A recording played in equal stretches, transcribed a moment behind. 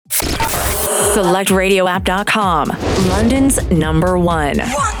SelectRadioApp.com, London's number one.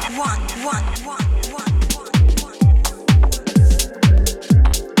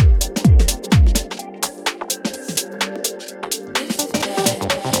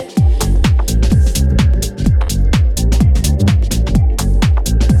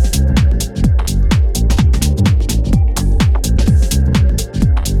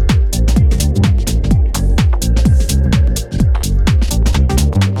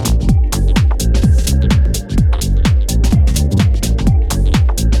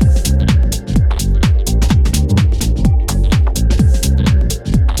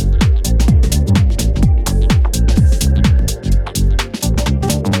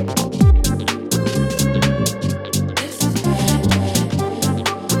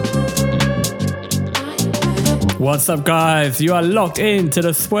 What's up, guys? You are locked in to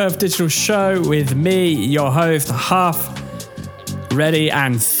the Swerve Digital Show with me, your host, Huff. Ready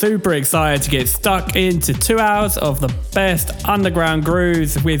and super excited to get stuck into 2 hours of the best underground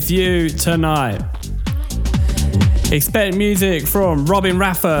grooves with you tonight. Expect music from Robin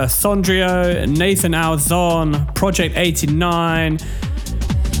Raffa, Sondrio, Nathan Alzon, Project 89,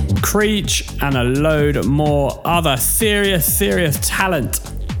 Creech, and a load more other serious talent.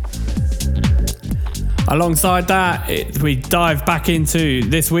 Alongside that, we dive back into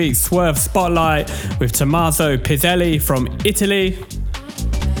this week's Swerve Spotlight with Tommaso Pizzelli from Italy.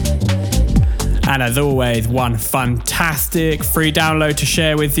 And as always, one fantastic free download to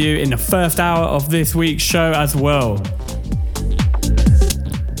share with you in the first hour of this week's show as well.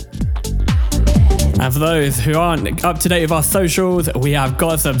 And for those who aren't up to date with our socials, we have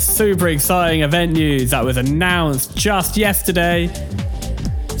got some super exciting event news that was announced just yesterday.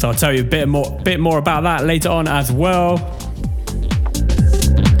 So I'll tell you a bit more about that later on as well.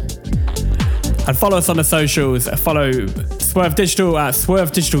 And follow us on the socials. Follow Swerve Digital at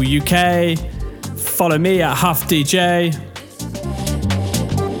Swerve Digital UK. Follow me at Huff DJ.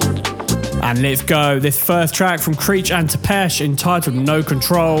 And let's go. This first track from Creech and Tepesh entitled No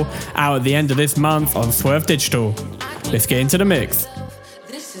Control, out at the end of this month on Swerve Digital. Let's get into the mix.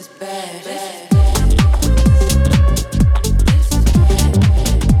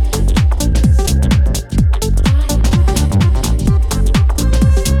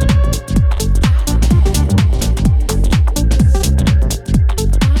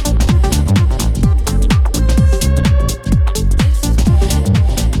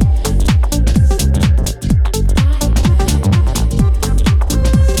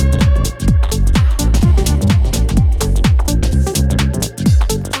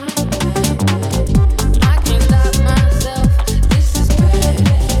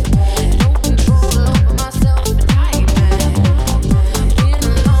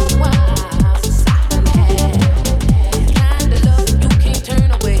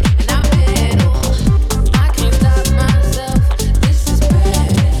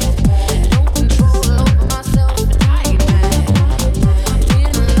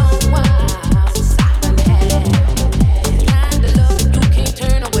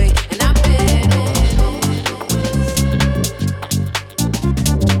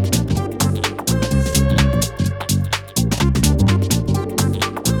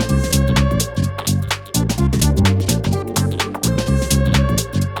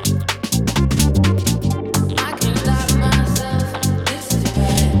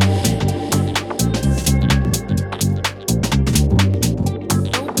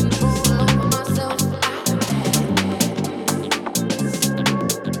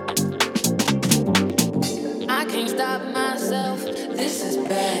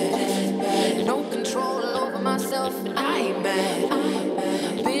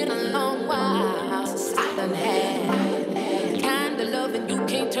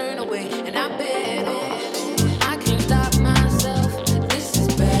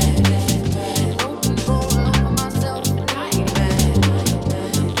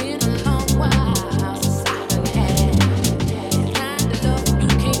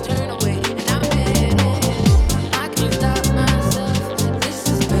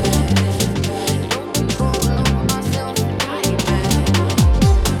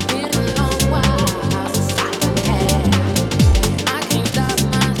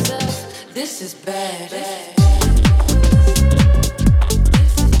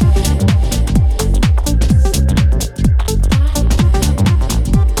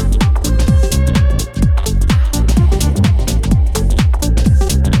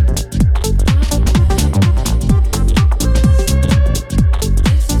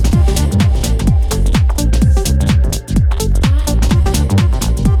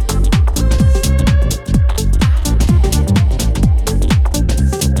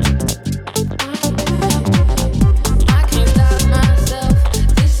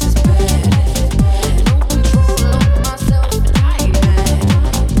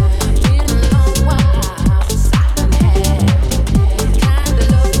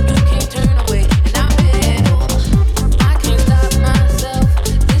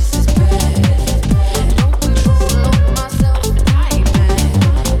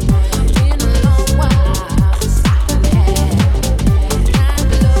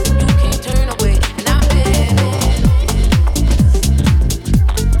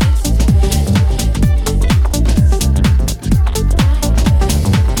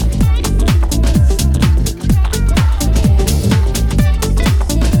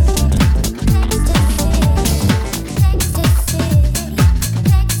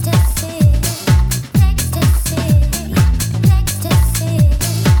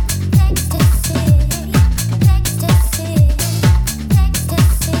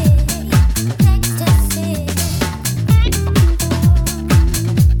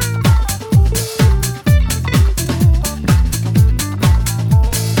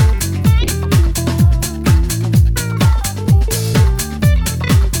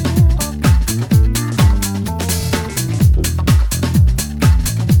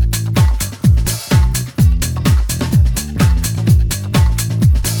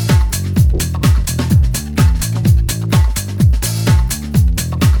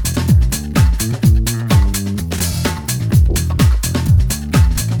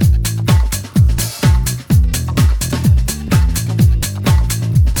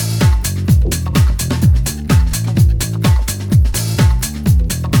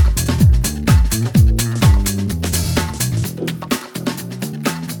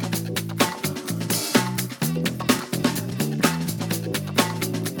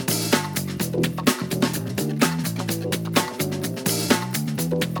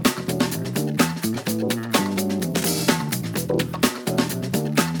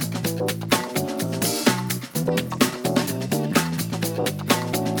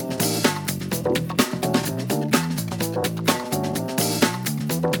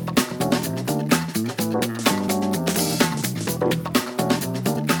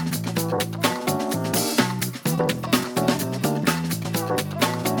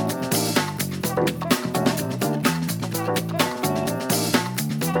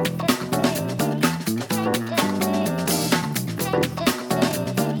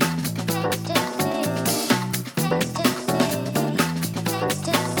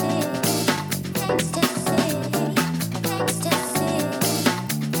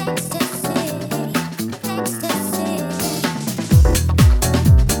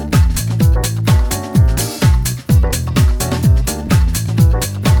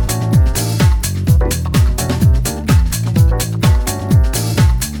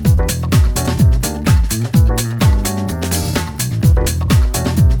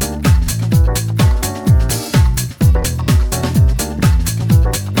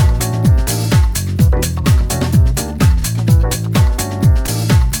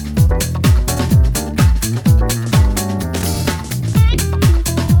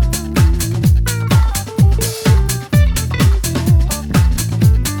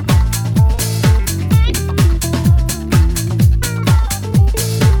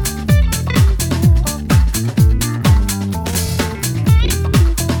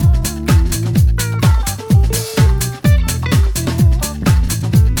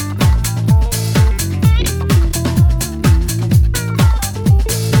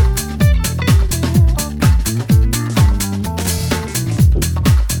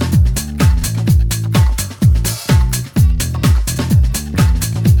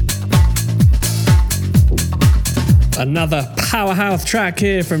 Another powerhouse track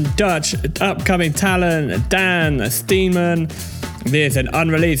here from Dutch upcoming talent Dan Steenman. There's an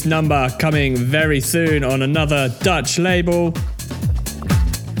unreleased number coming very soon on another Dutch label.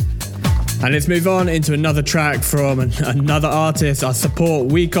 And let's move on into another track from another artist I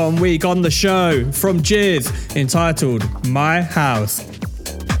support week on week on the show, from Jizz, entitled My House.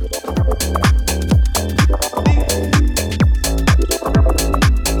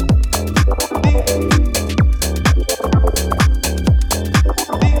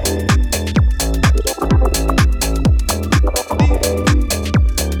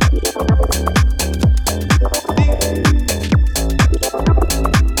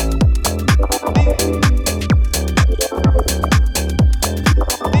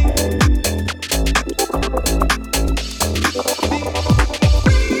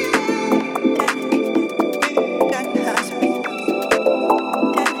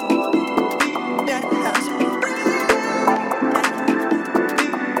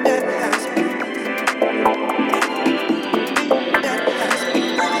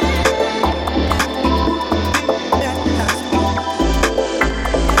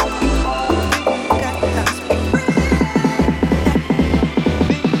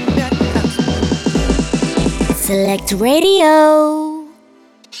 Select Radio.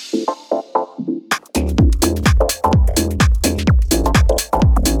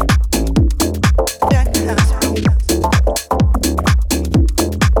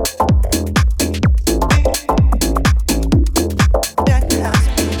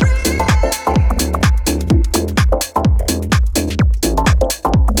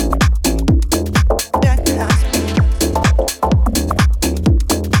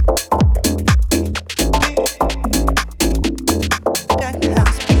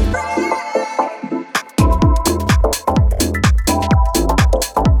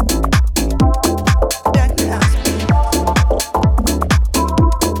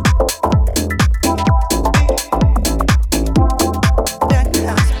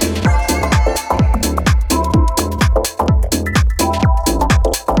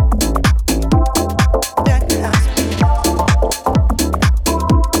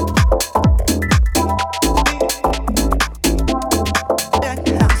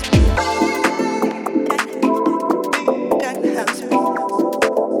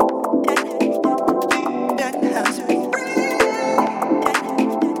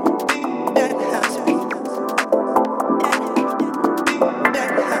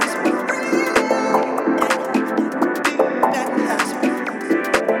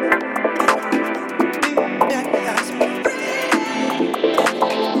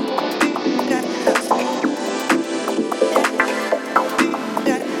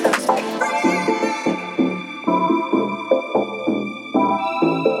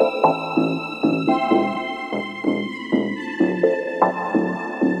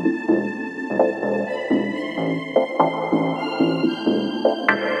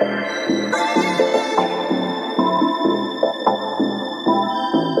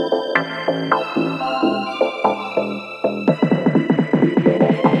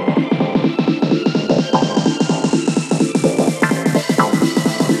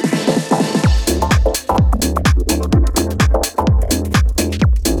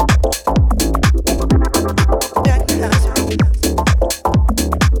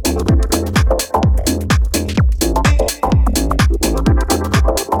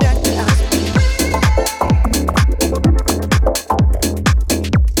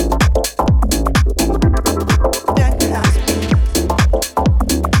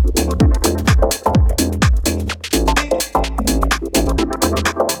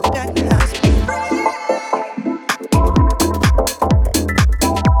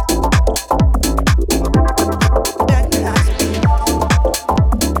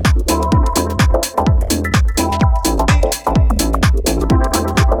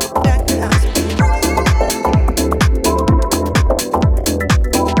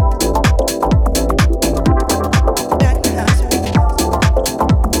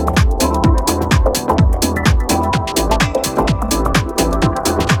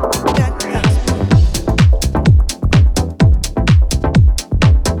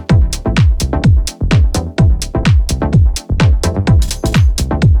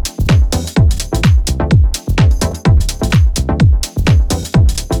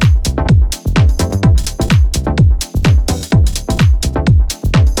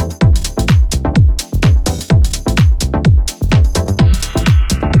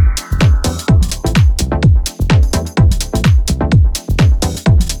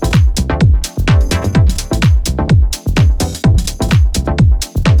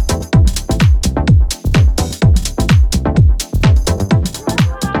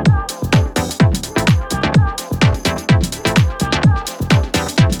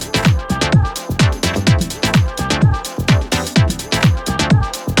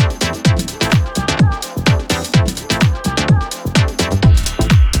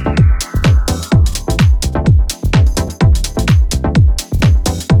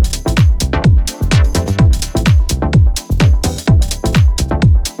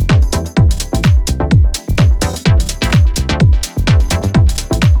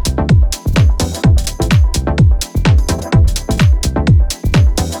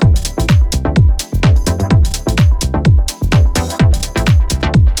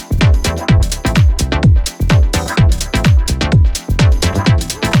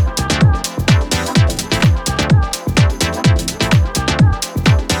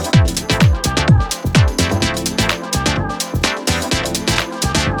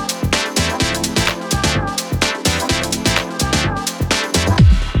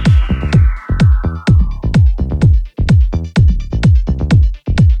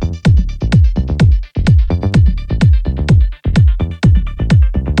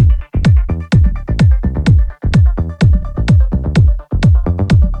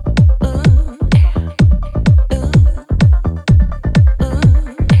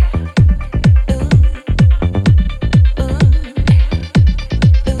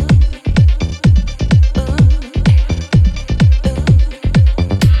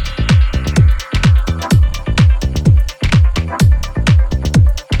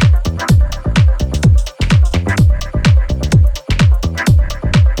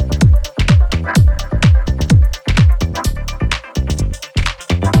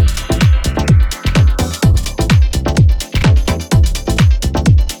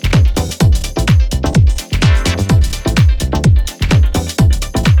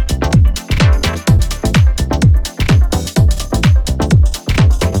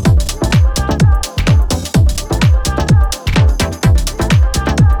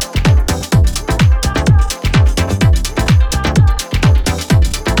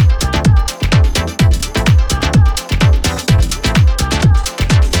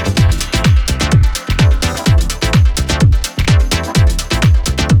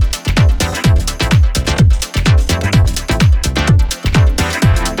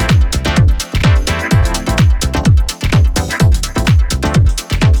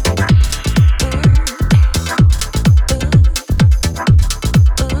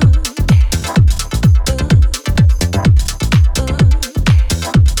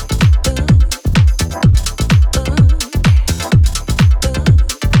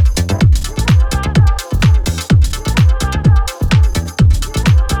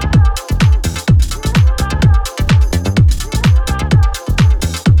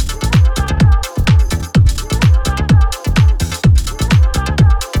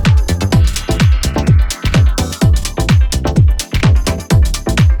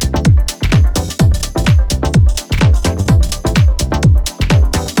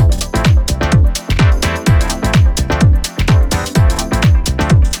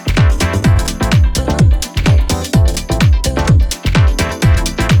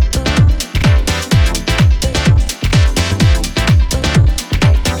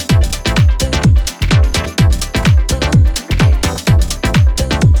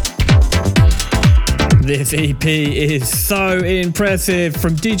 This EP is so impressive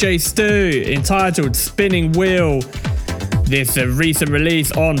from DJ Stu, entitled Spinning Wheel. This recent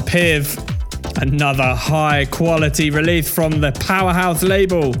release on PIV, another high quality release from the Powerhouse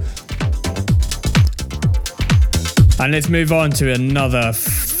label. And let's move on to another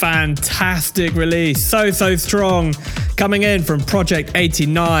fantastic release, so strong, coming in from Project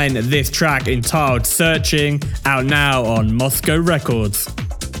 89, this track entitled Searching, out now on Moscow Records.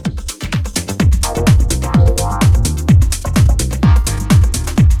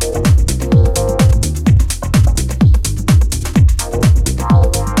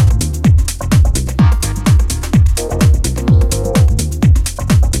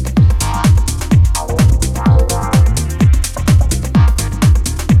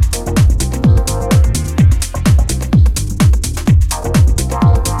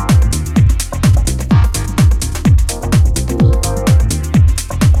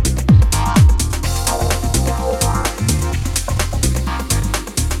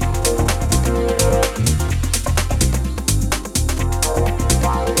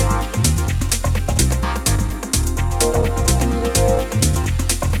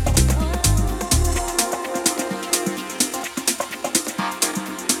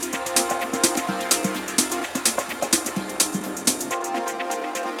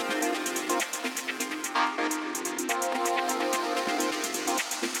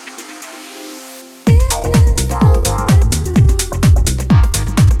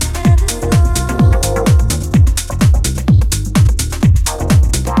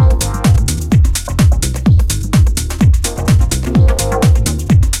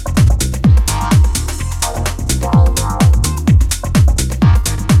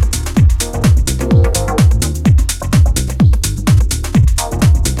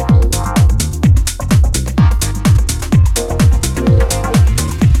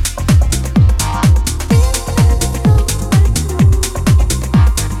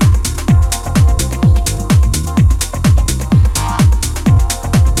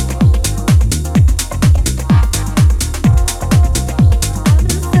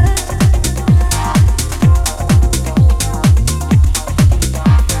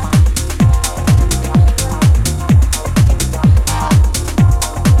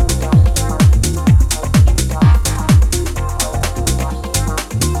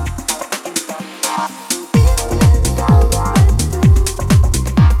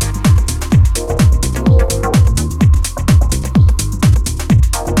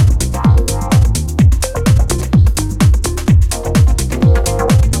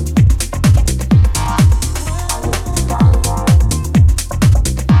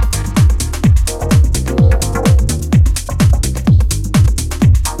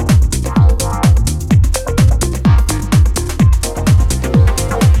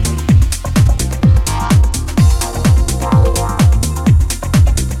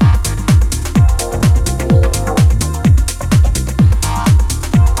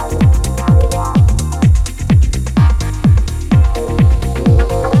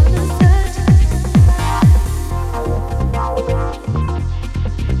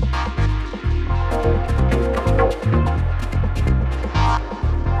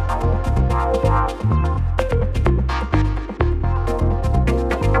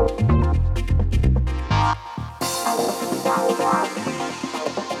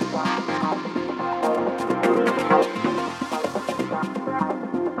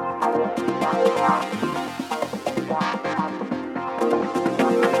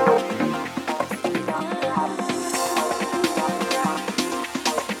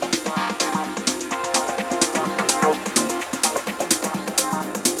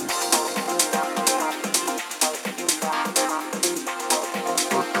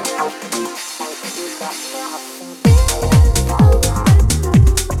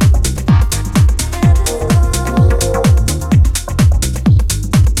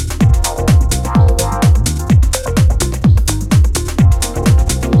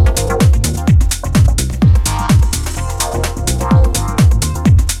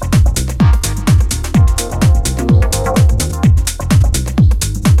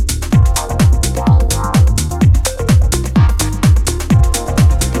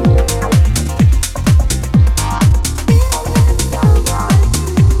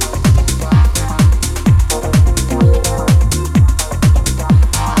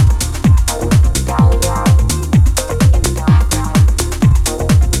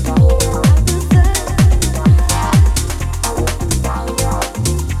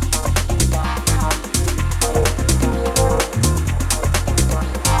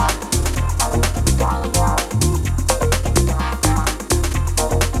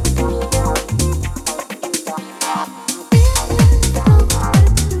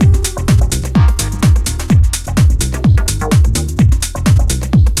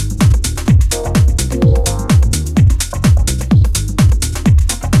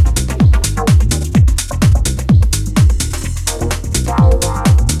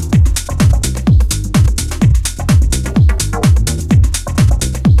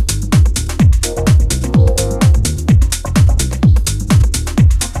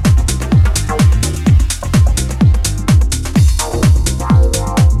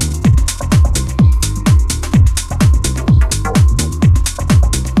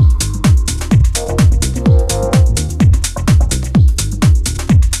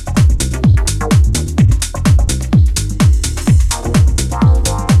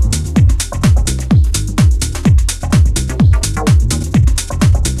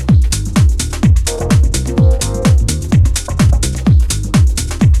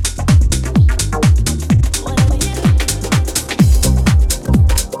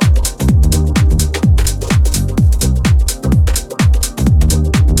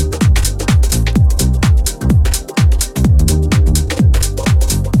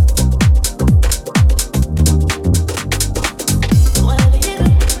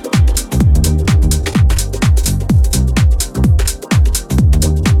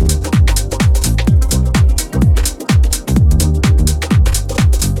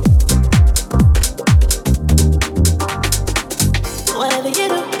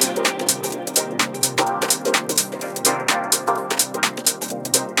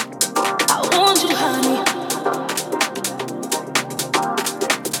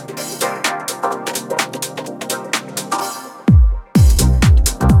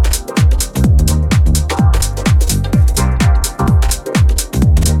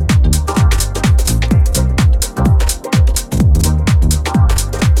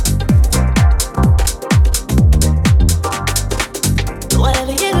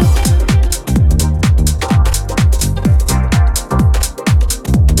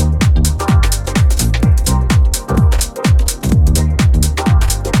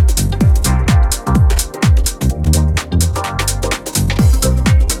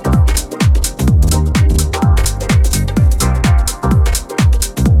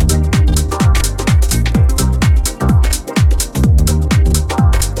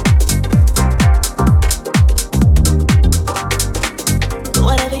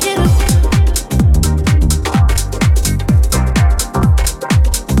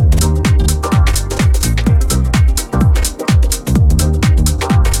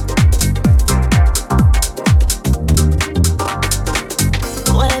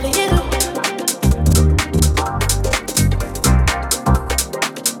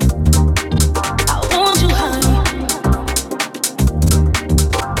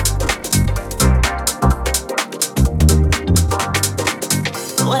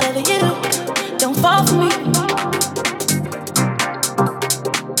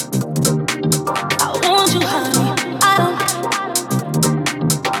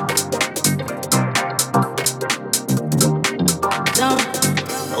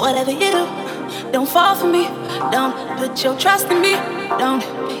 Whatever you do, don't fall for me. Don't put your trust in me. Don't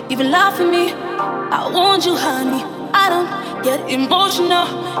even lie for me. I want you, honey. I don't get emotional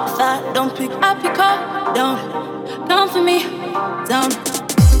if I don't pick up your call. Don't come for me. Don't.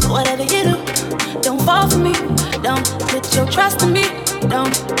 Whatever you do, don't fall for me. Don't put your trust in me.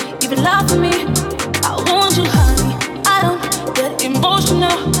 Don't even lie for me. I want you, honey. I don't get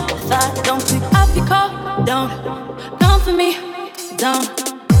emotional if I don't pick up your call. Don't come for me. Don't.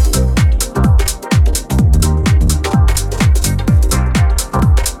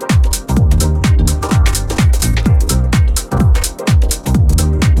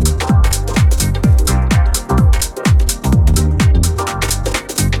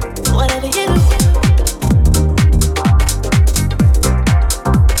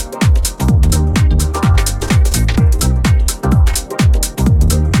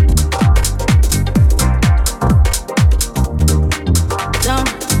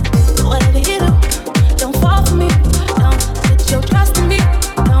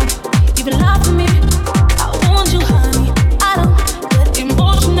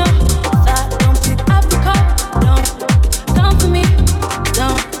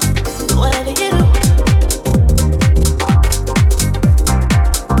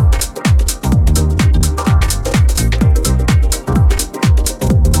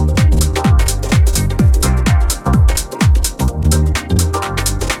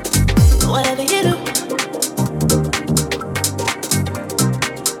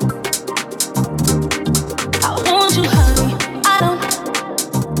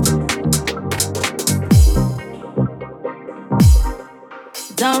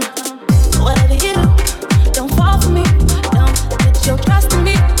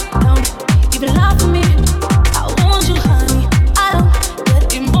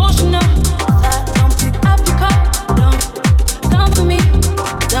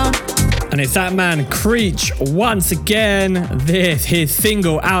 It's that man Creech once again. This his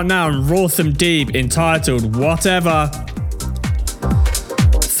single out now on Rawsome Deep entitled Whatever.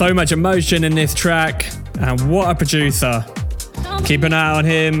 So much emotion in this track, and what a producer. Keep an eye on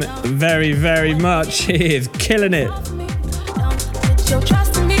him very, very much. He is killing it.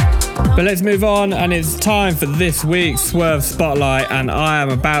 But let's move on, and it's time for this week's Swerve Spotlight, and I am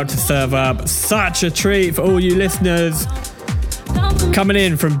about to serve up such a treat for all you listeners. Coming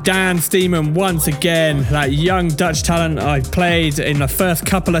in from Dan Steeman once again, that young Dutch talent I played in the first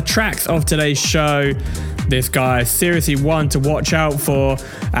couple of tracks of today's show. This guy is seriously one to watch out for,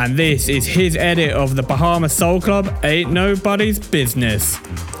 and this is his edit of the Bahama Soul Club, Ain't Nobody's Business.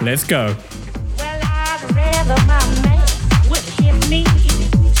 Let's go. Well, I'd rather my man would hit me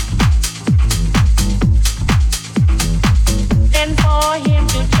than for him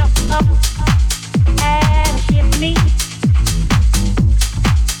to jump up and hit me.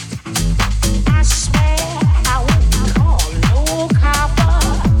 I swear I wouldn't call no copper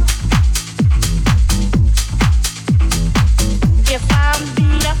if I'm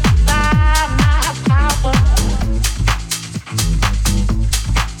beat up by my power.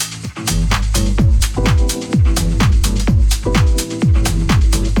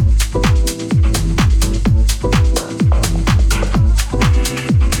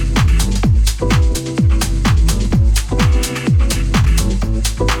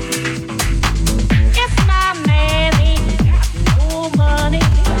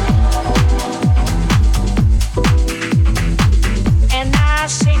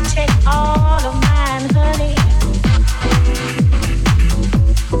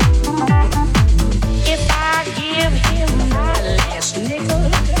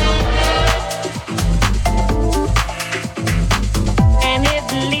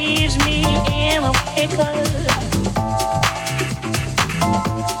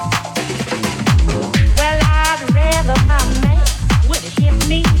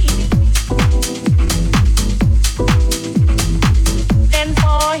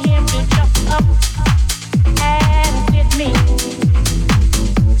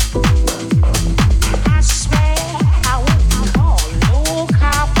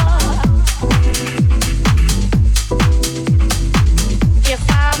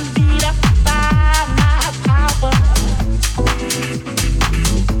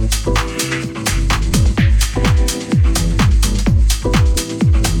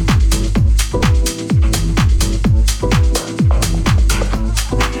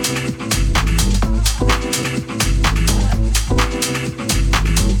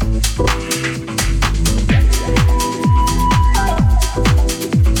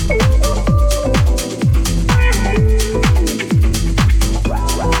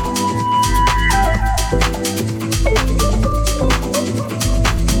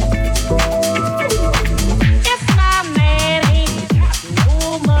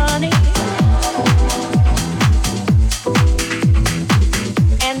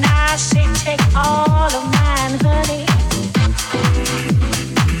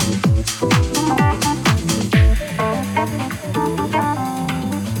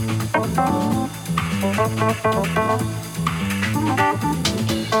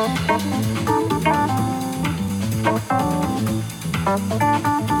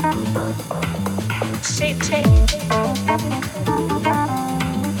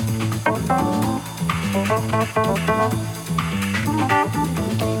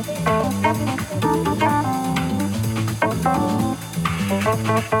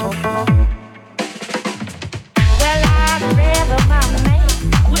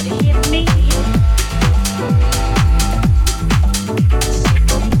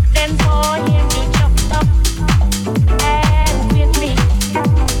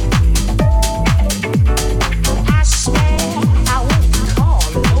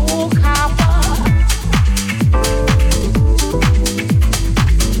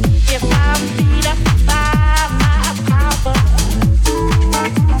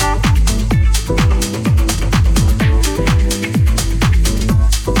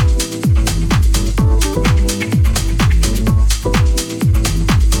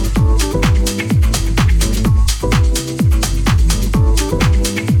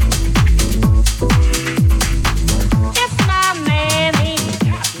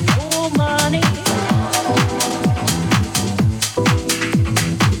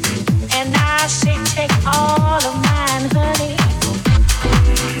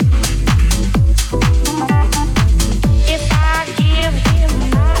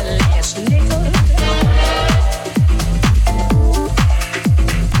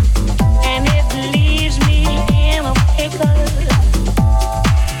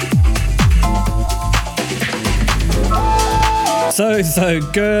 So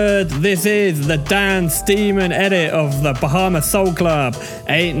good. This is the Dan Steeman edit of the Bahama Soul Club.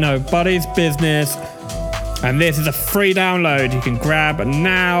 Ain't Nobody's Business. And this is a free download you can grab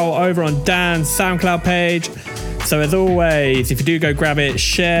now over on Dan's SoundCloud page. So as always, if you do go grab it,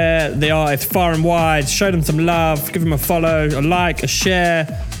 share the artist far and wide, show them some love, give them a follow, a like, a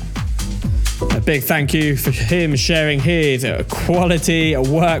share. A big thank you for him sharing his quality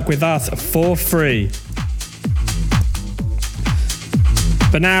work with us for free.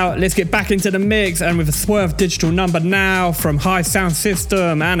 But now, let's get back into the mix, and with a Swerve Digital number now from High Sound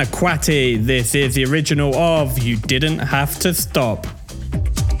System and Aquati, this is the original of You Didn't Have to Stop.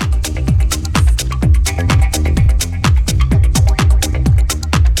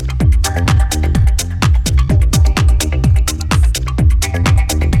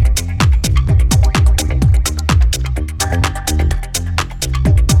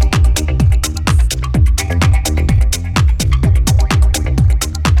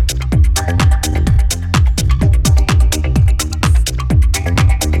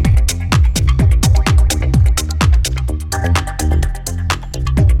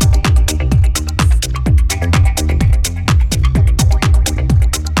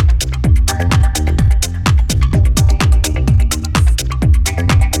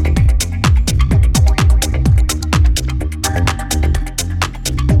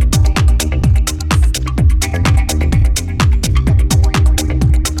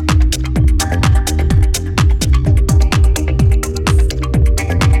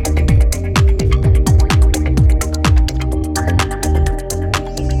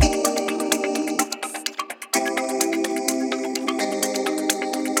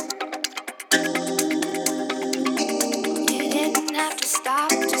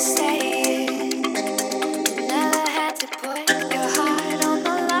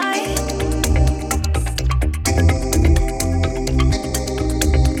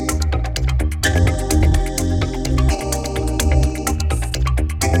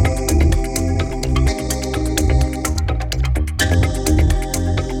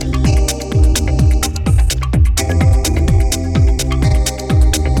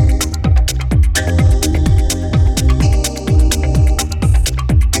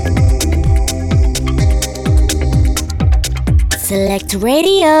 Select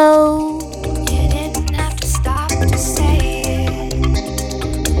Radio.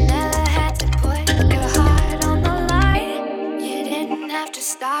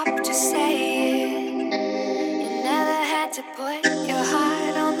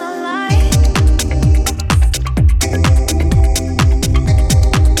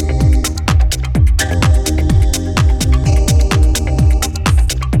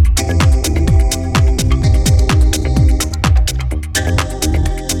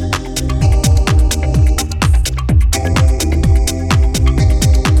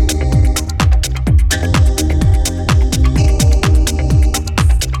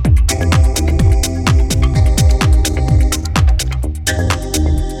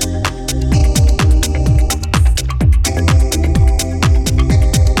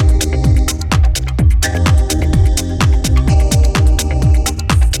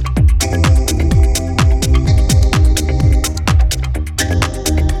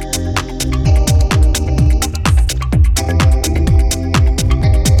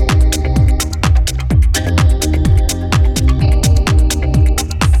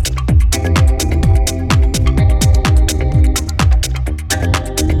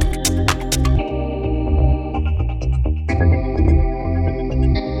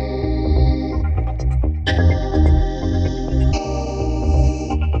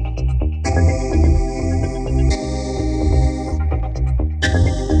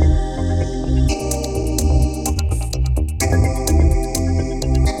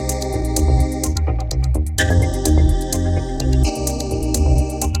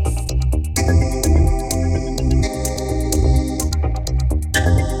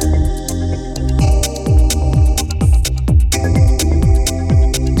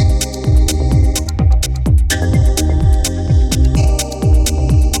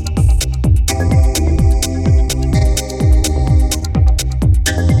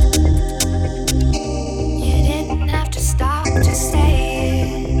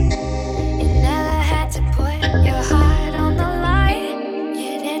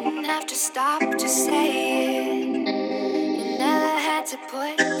 stop, just say it. You never had to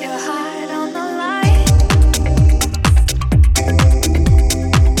put your heart on the line.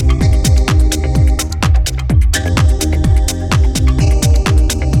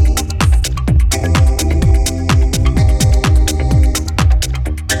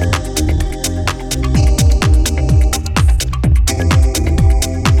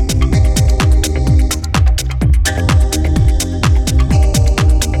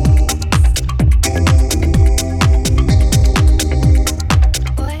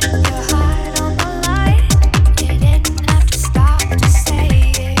 Put your heart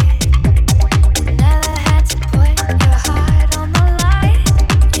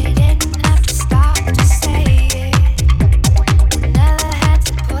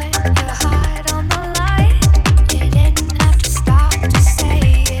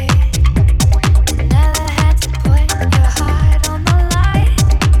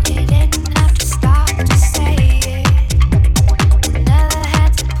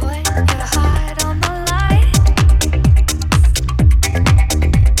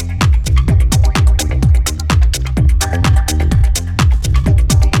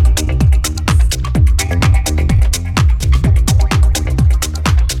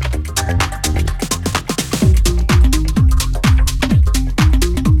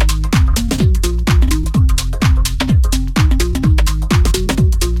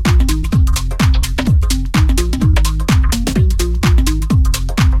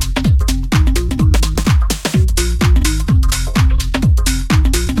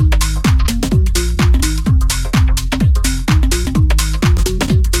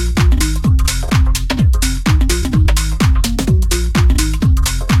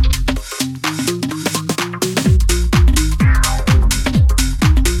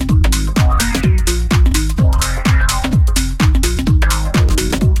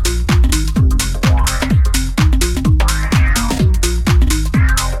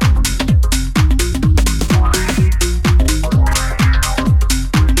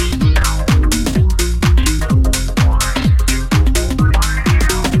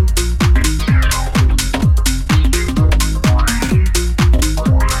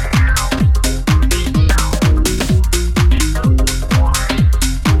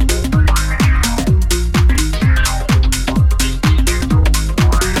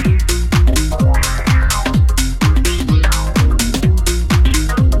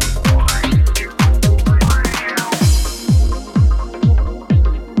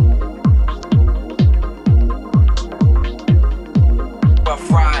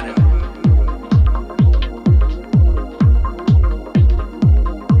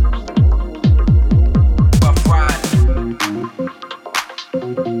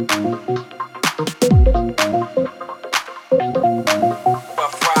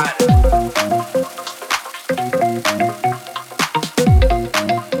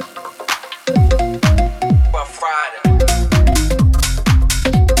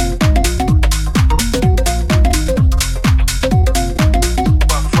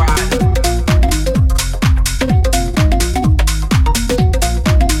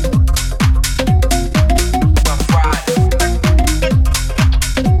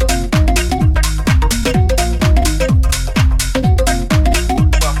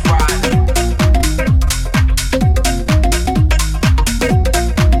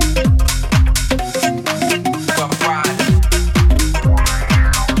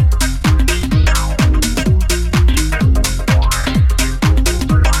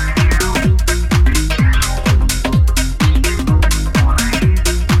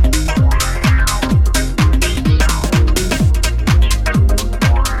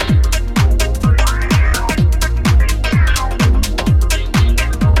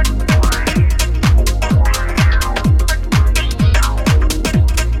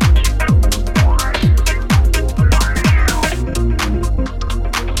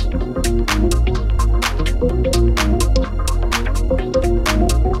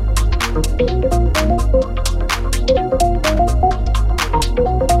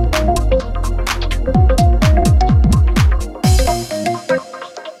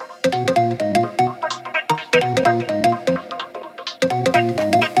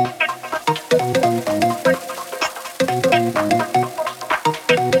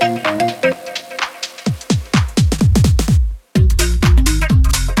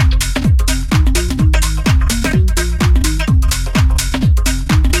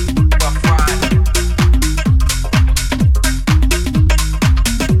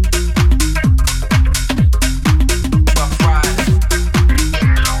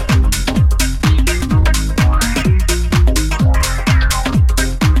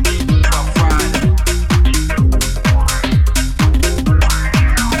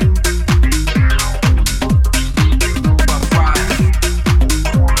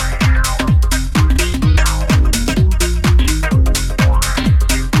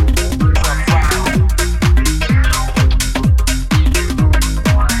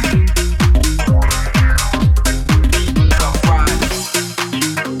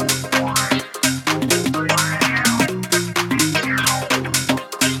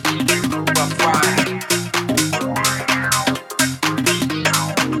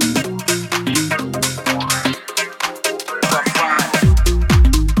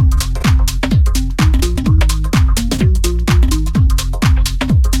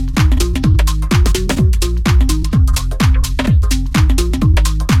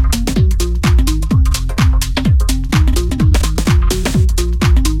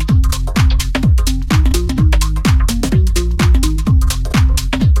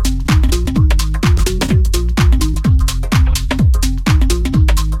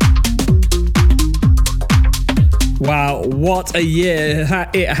What a year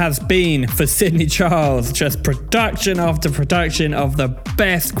it has been for Sydney Charles. Just production after production of the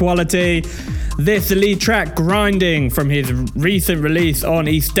best quality. This lead track, Grinding, from his recent release on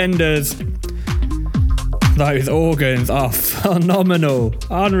EastEnders. Those organs are phenomenal,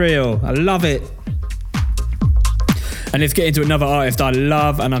 unreal, I love it. And let's get into another artist I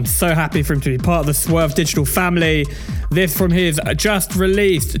love, and I'm so happy for him to be part of the Swerve Digital family. This from his just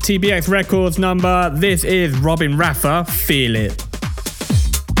released TBX Records number. This is Robin Raffa, Feel It.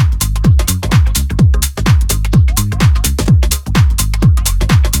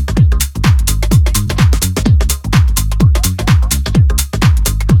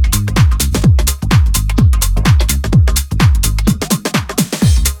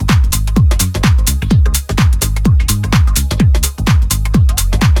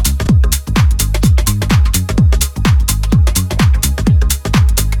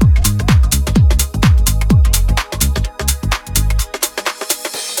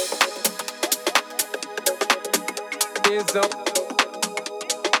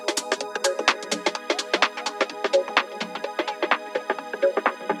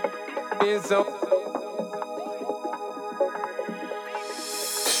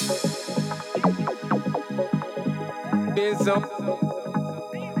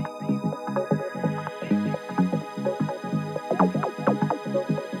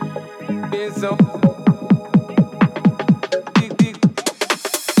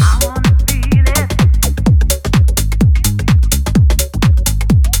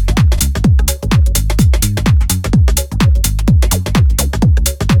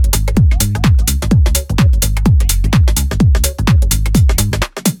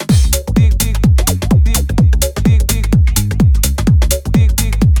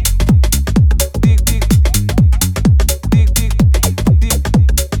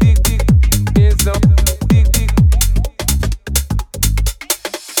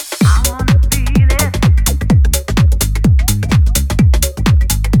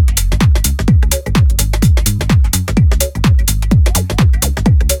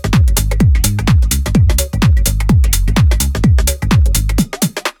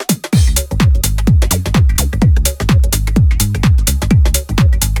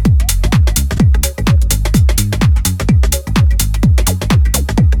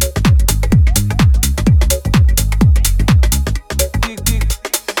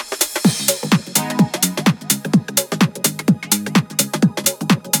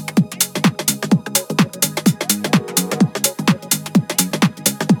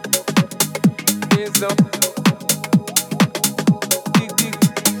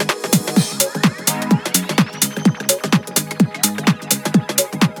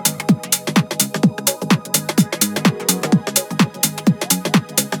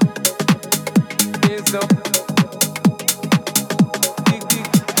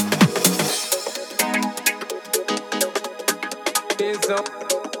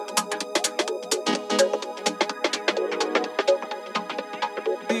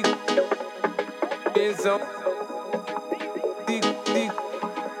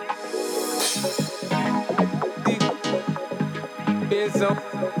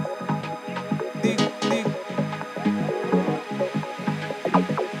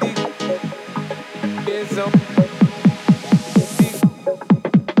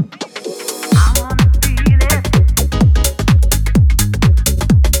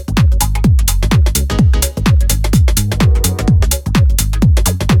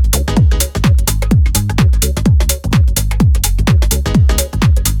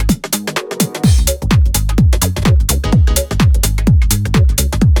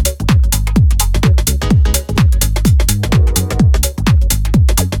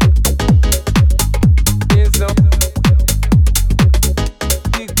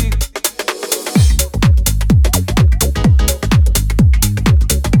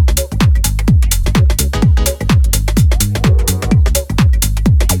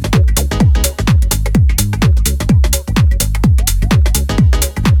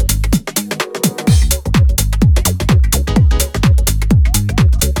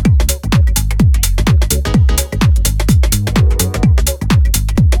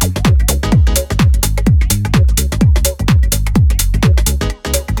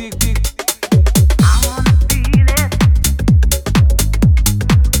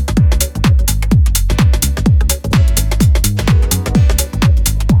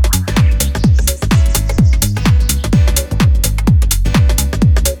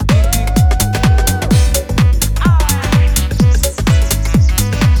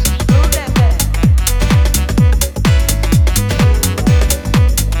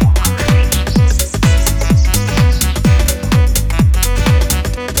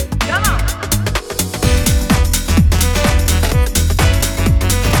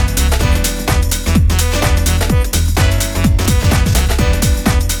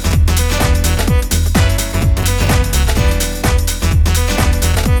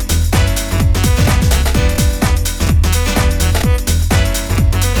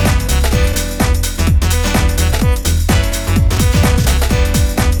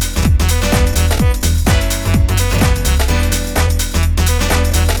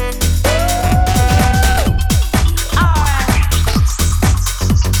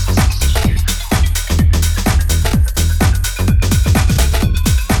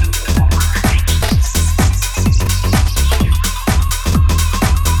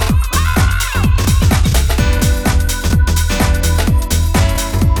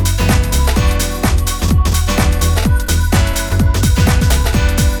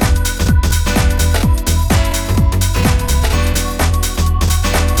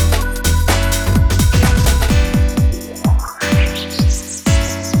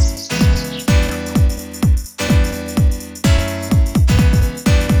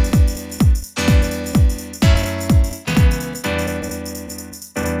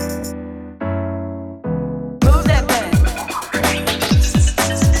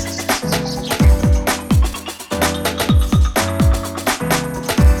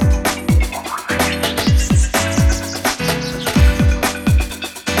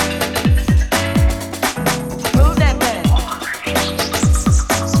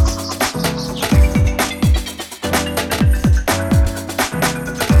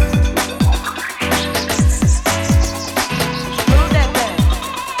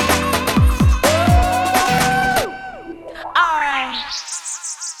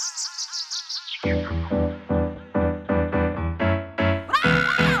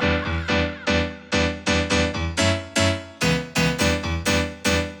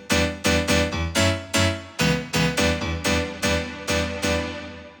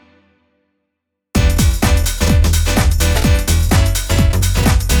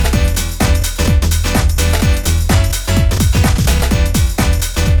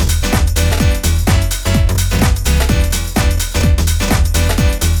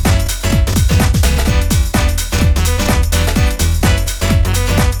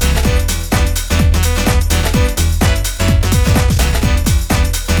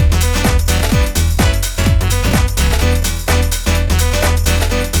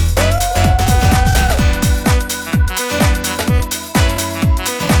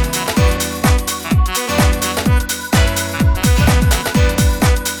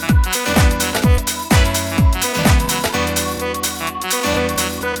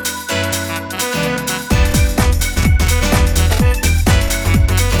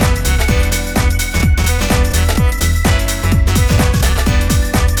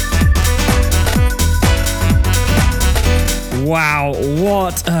 Wow,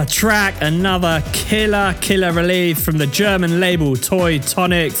 what a track. Another killer release from the German label Toy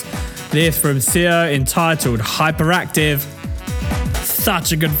Tonics. This from Sio entitled Hyperactive.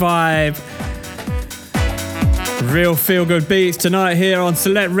 Such a good vibe. Real feel-good beats tonight here on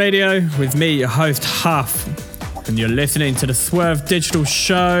Select Radio with me, your host Huff. And you're listening to the Swerve Digital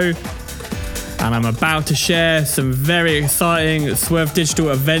Show. And I'm about to share some very exciting Swerve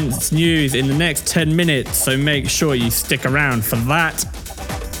Digital events news in the next 10 minutes, so make sure you stick around for that.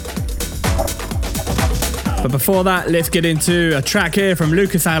 But before that, let's get into a track here from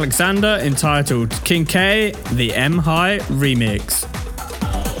Lucas Alexander entitled King K, the M High Remix.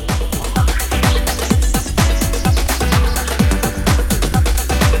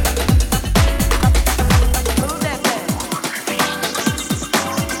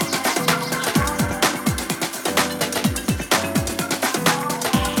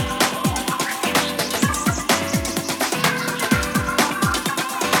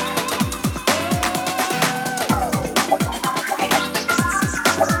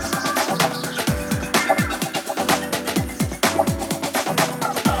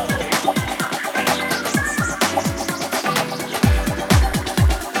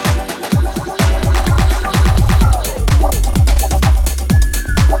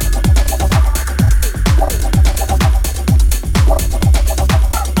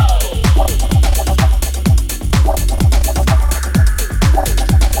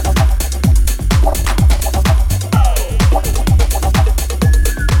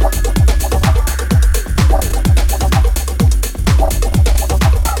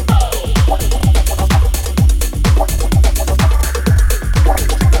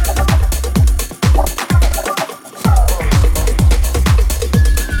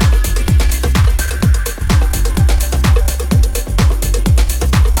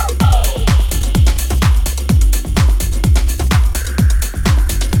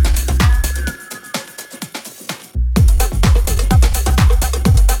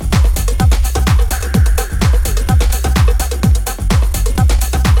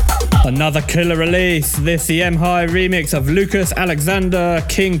 Another killer release, this the M High remix of Lucas Alexander,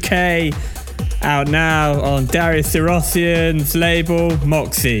 King K, out now on Darius Syrossian's label,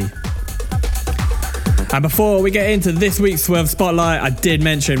 Moxie. And before we get into this week's Swerve Spotlight, I did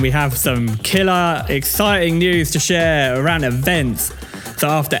mention we have some killer, exciting news to share around events. So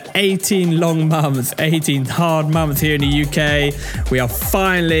after 18 long months, 18 hard months here in the UK, we are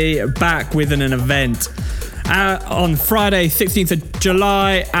finally back with an event. On Friday, 16th of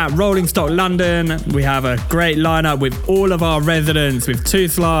July at Rolling Stock London, we have a great lineup with all of our residents, with Two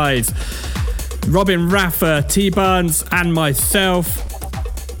Slides, Robin Raffer, T-Buns and myself,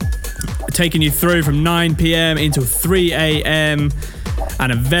 taking you through from 9 p.m. until 3 a.m.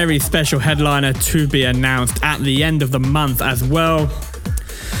 and a very special headliner to be announced at the end of the month as well.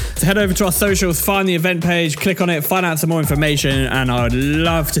 So head over to our socials, find the event page, click on it, find out some more information, and I would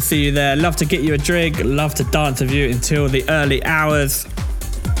love to see you there. Love to get you a drink, love to dance with you until the early hours.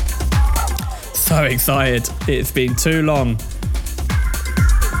 So excited, it's been too long.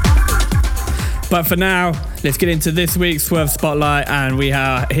 But for now, let's get into this week's Swerve Spotlight, and we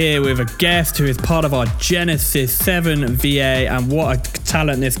are here with a guest who is part of our Genesis 7 VA, and what a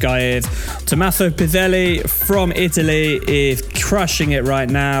talent this guy is. Tommaso Pizzelli from Italy is crushing it right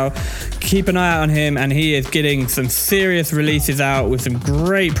now. Keep an eye out on him, and he is getting some serious releases out with some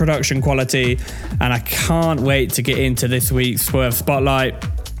great production quality, and I can't wait to get into this week's Swerve Spotlight.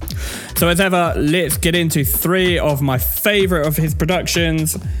 So as ever, let's get into 3 of my favourite of his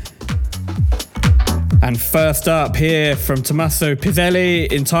productions. And first up here from Tommaso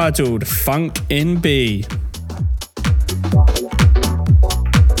Pizzelli, entitled Funk in B.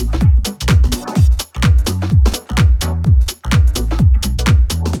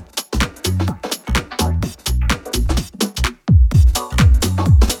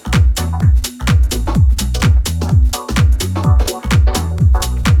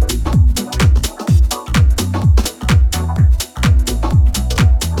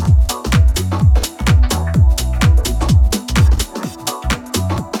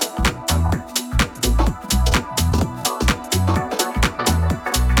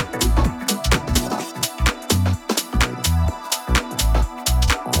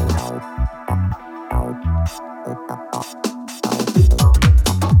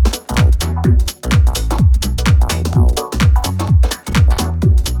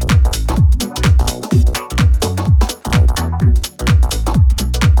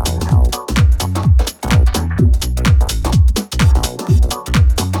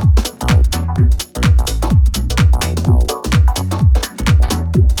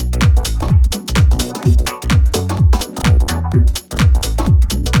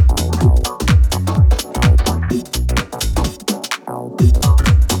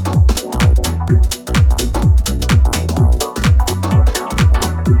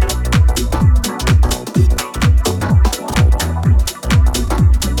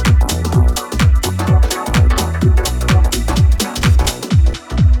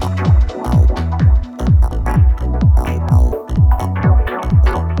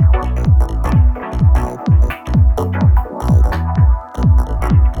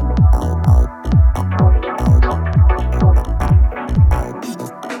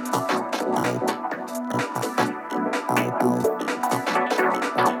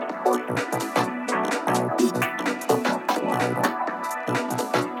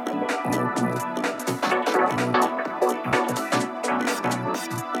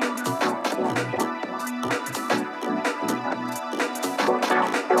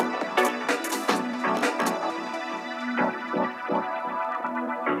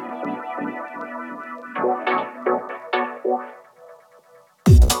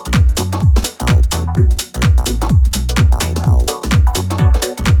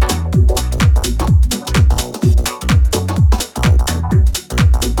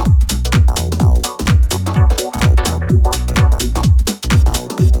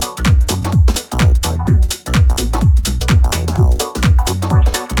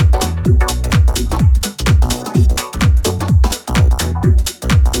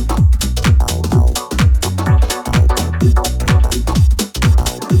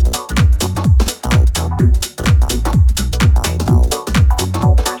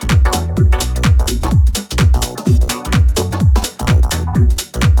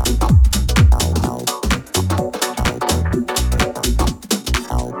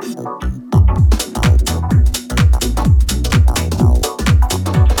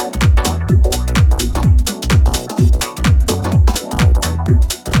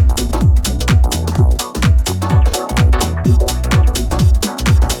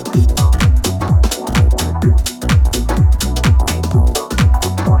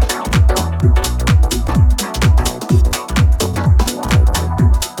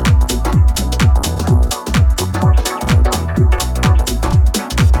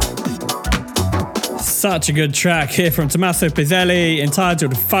 Such a good track here from Tommaso Pizzelli,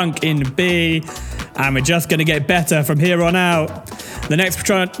 entitled Funk in B, and we're just going to get better from here on out. The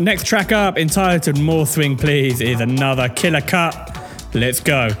next track up, entitled More Swing Please, is another killer cut. Let's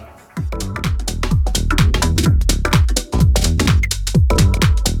go.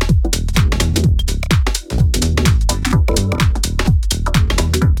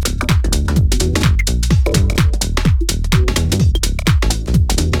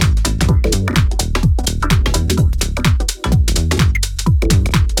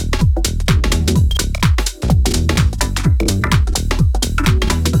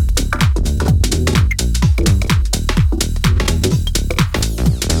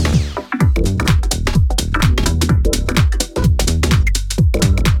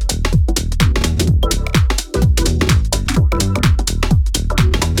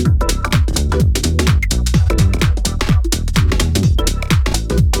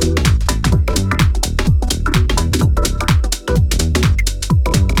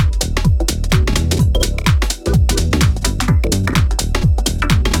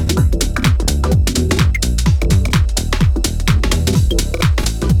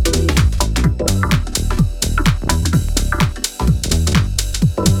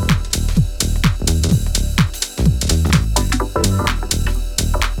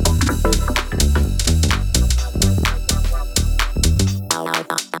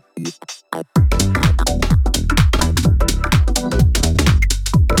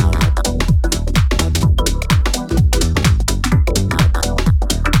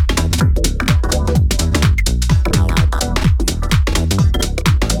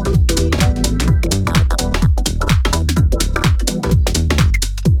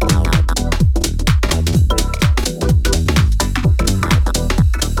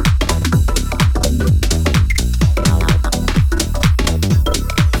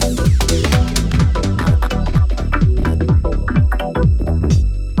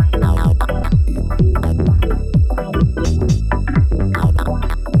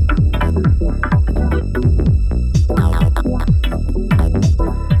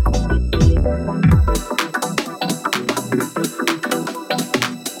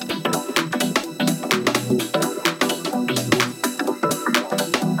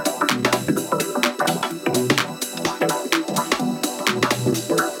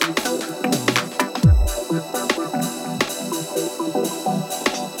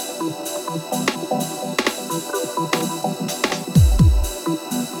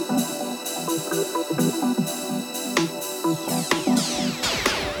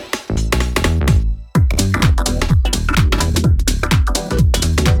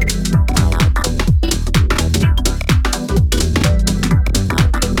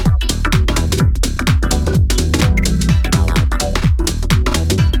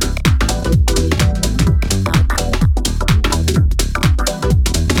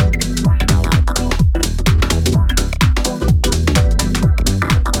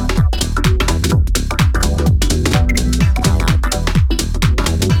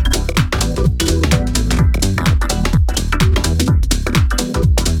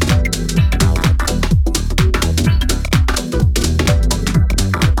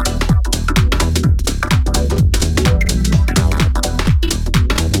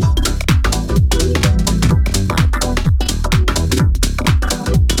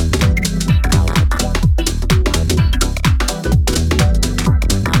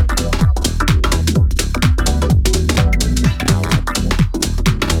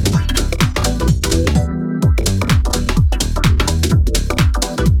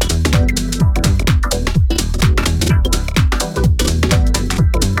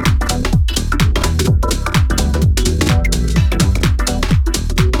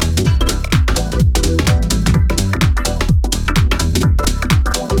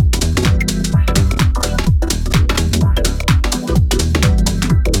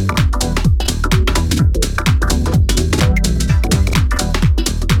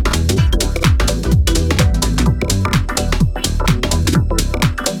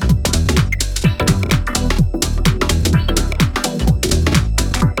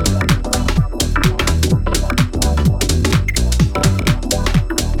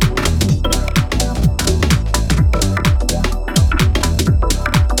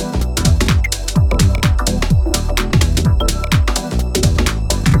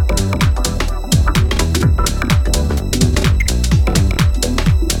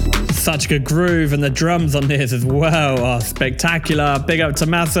 such a good groove, and the drums on this as well are spectacular. Big up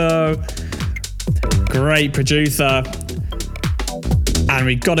Tommaso, great producer. And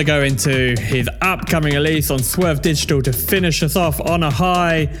we got to go into his upcoming release on Swerve Digital to finish us off on a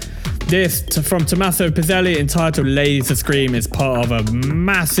high. This from Tommaso Pizzelli entitled Ladies to Scream is part of a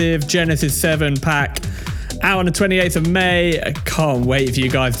massive Genesis 7 pack out on the 28th of May. I can't wait for you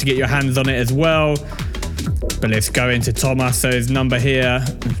guys to get your hands on it as well. But let's go into Tommaso's number here.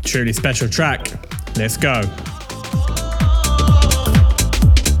 Truly special track. Let's go.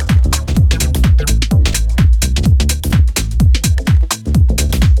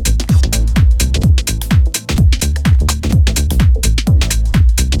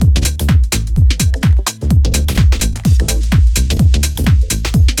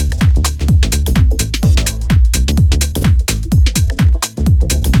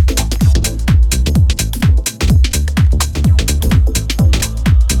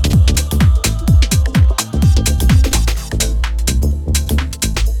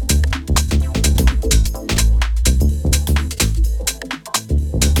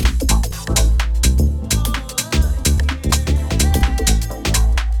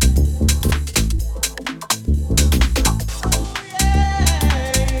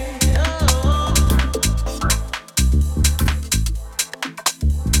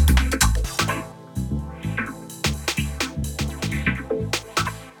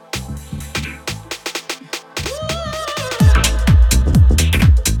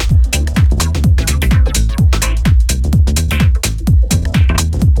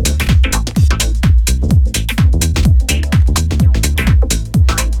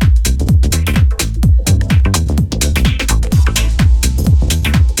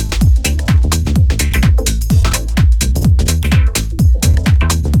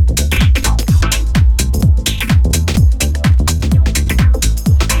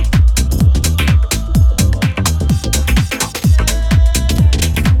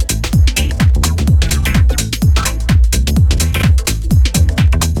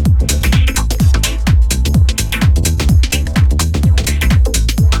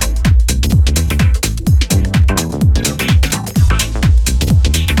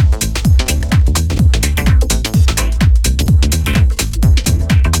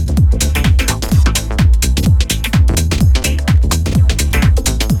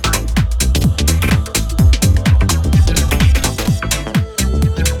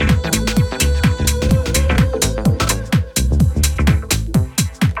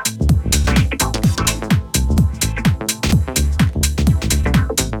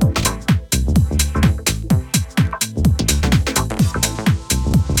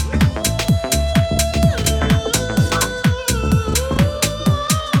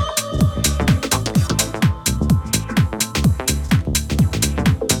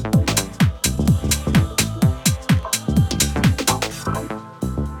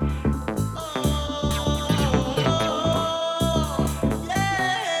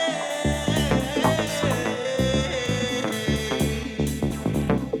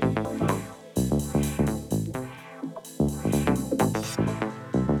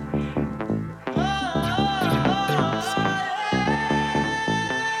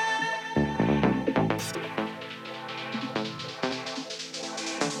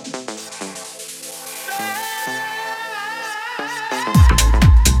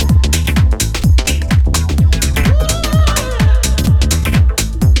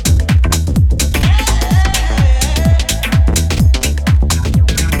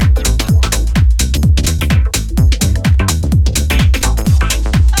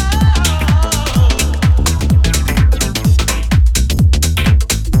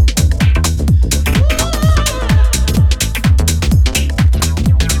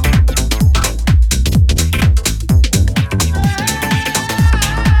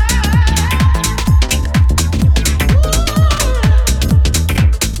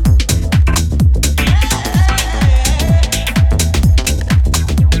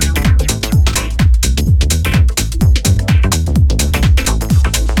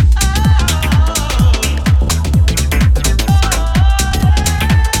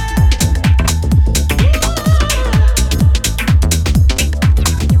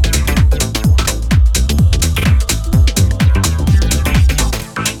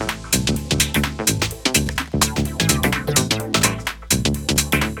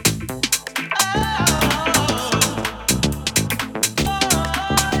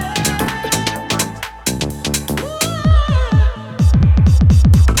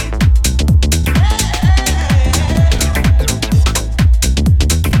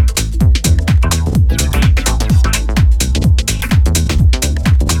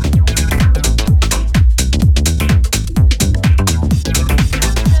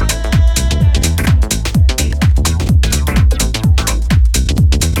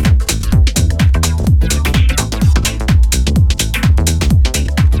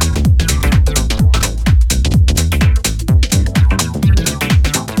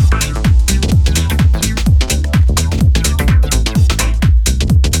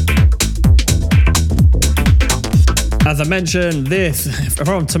 As I mentioned, this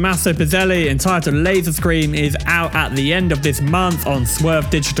from Tommaso Pizzelli entitled Laser Scream is out at the end of this month on Swerve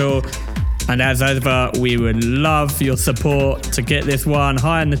Digital. And as ever, we would love your support to get this one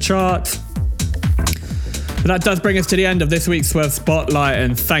high in the charts. But that does bring us to the end of this week's Swerve Spotlight,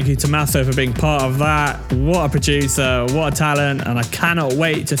 and thank you Tommaso for being part of that. What a producer, what a talent, and I cannot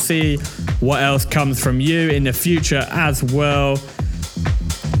wait to see what else comes from you in the future as well.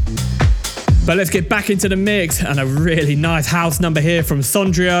 But let's get back into the mix, and a really nice house number here from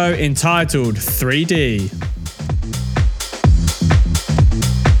Sondrio entitled 3D.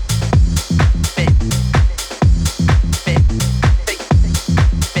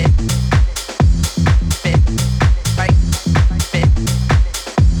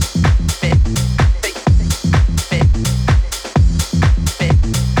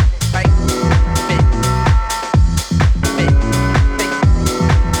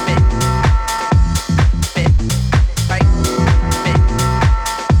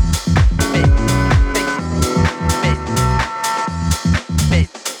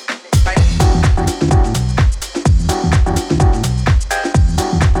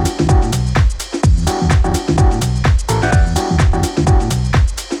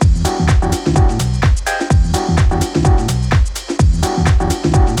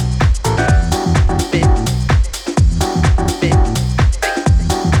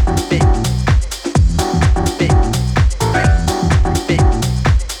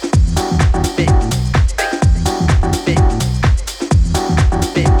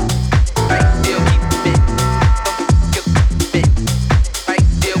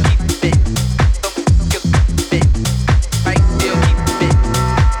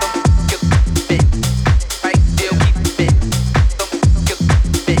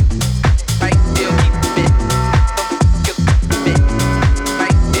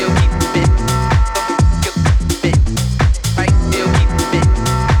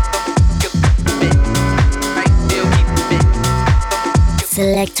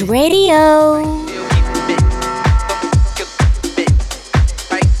 Select Radio.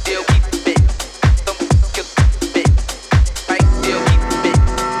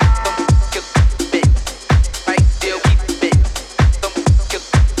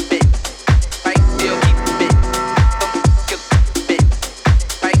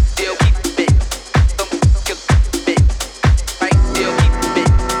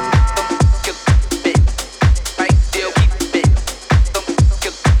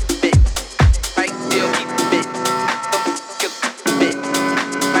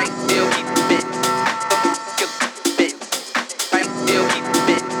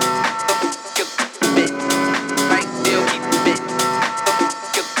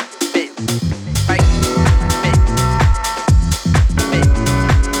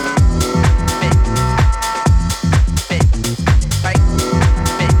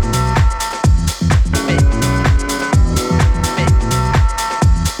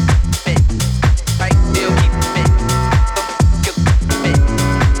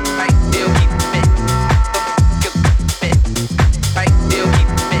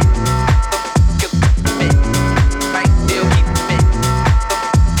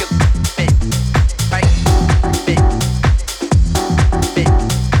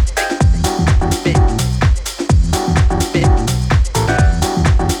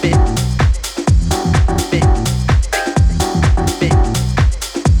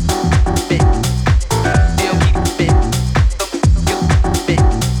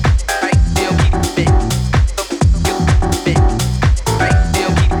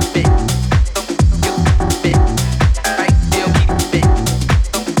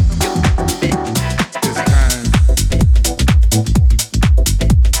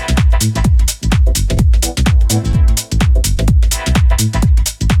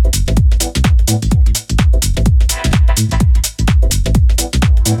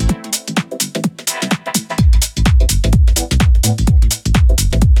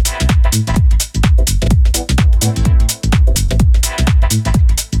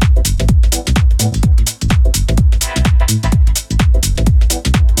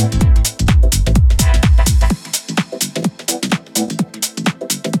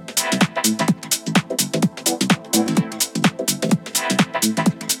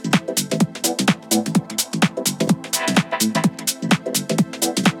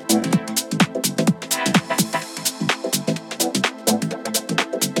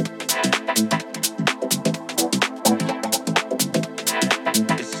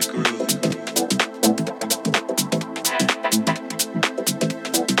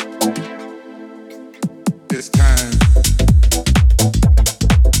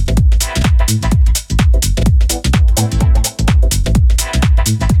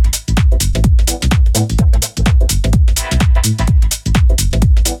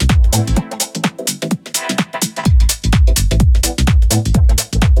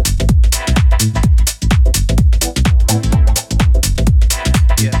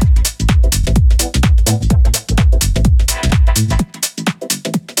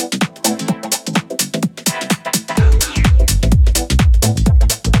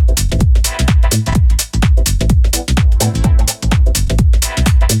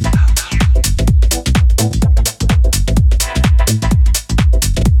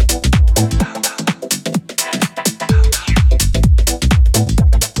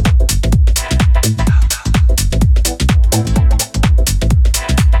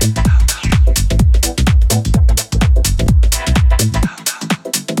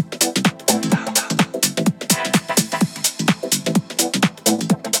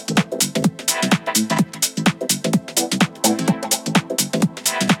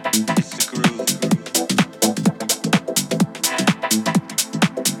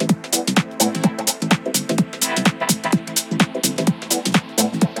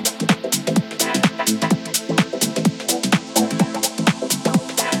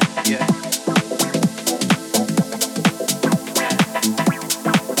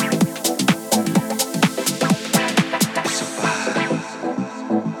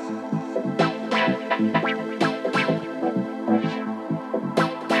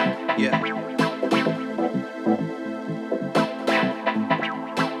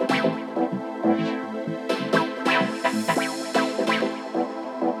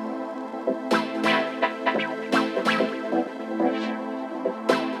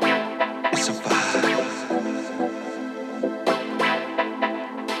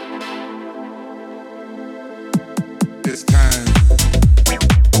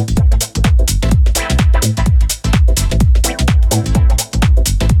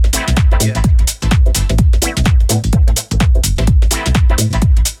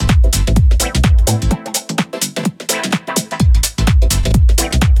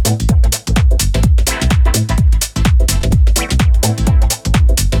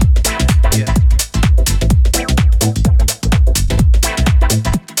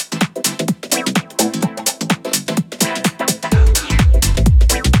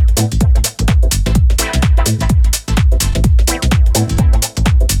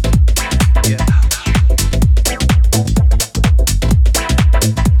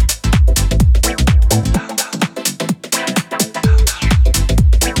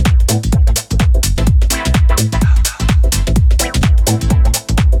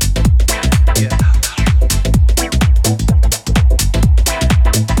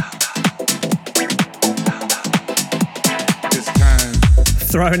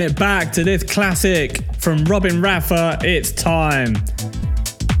 throwing it back to this classic from Robin Raffa, It's Time.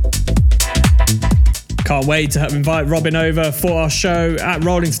 Can't wait to invite Robin over for our show at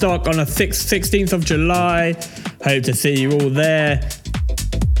Rolling Stock on the 16th of July. Hope to see you all there.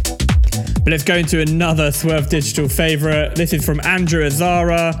 But let's go into another Swerve Digital favourite. This is from Andrew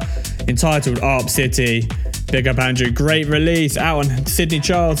Azara, entitled ARP City. Big up Andrew, great release out on Sydney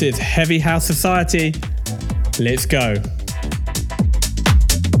Charles' Heavy House Society. Let's go.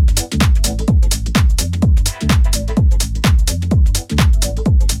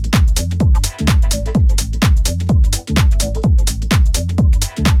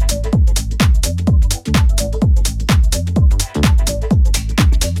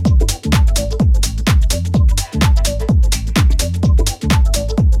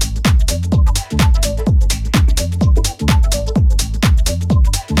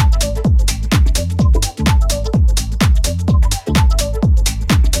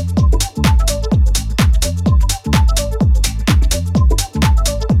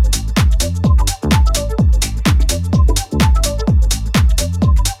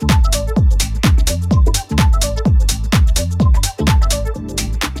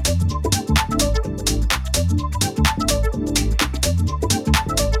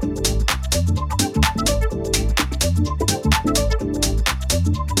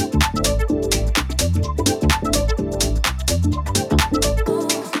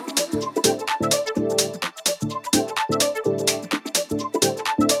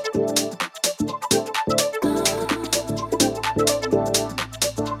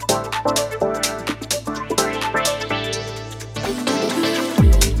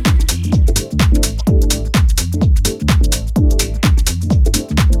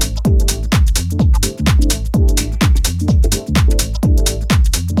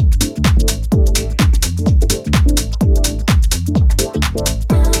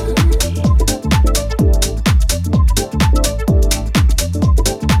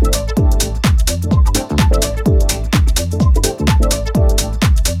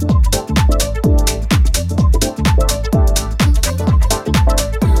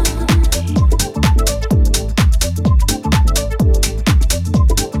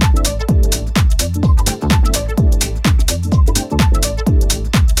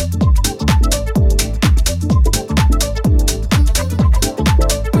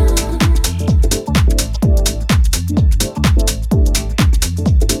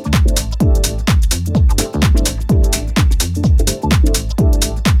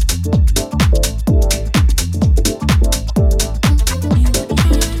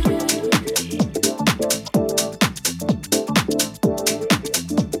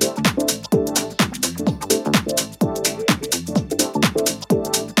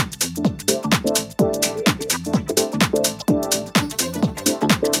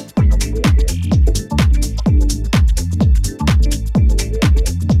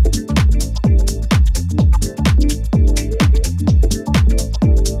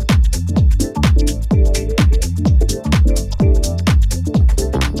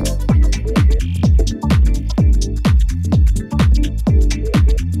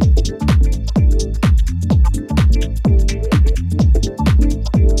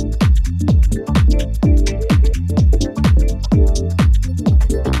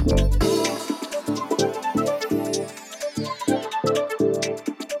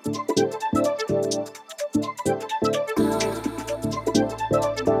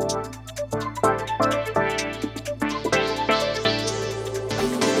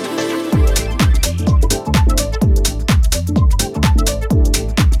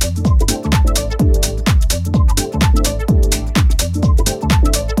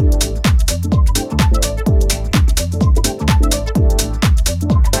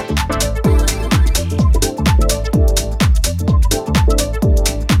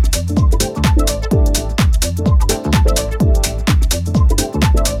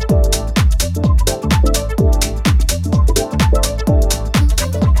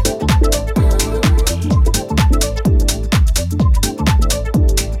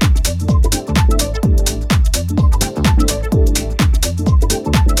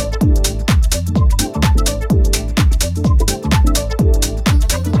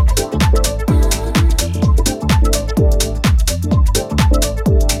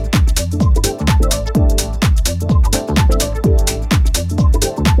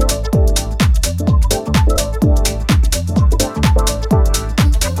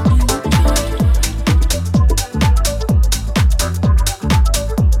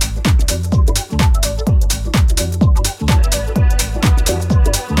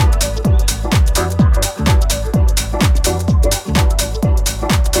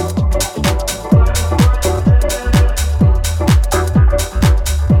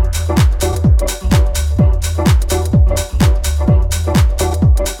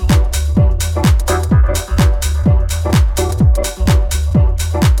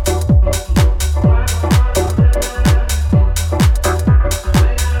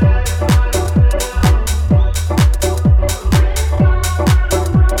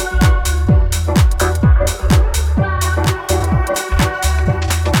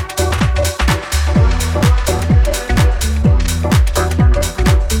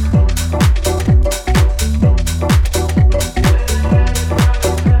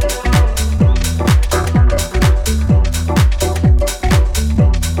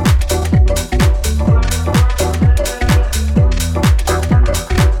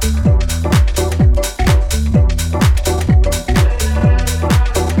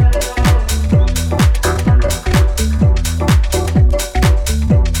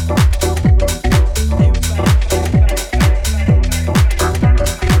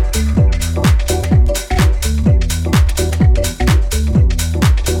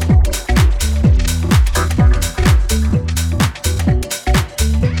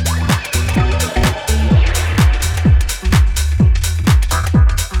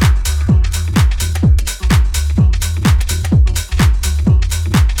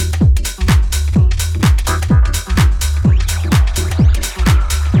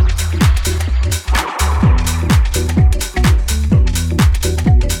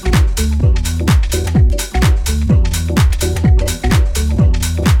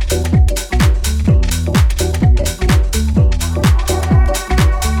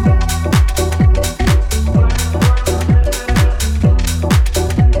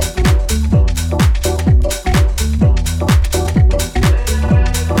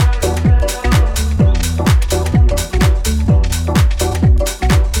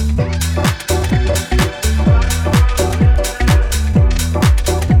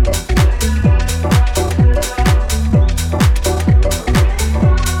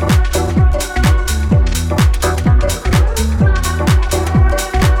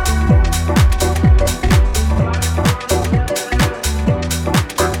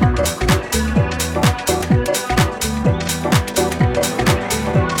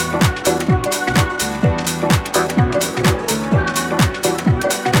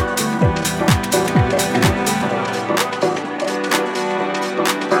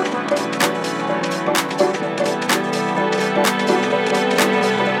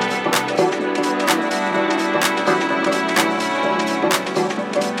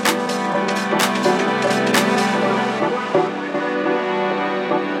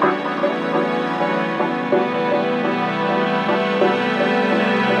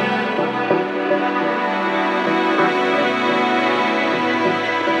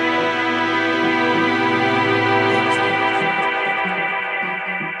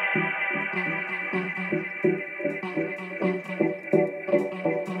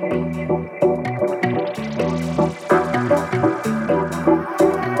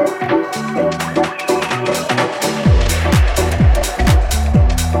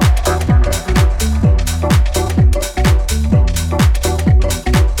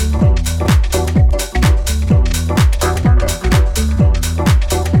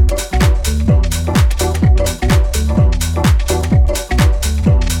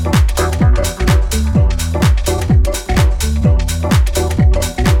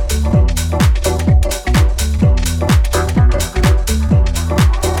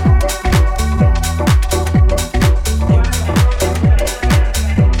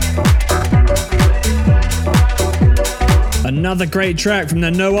 another great track from the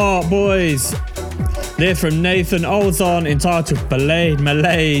No Art Boys. This from Nathan Olson entitled Ballade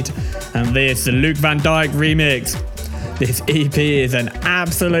Malade, and this the Luke Van Dyke remix. This EP is an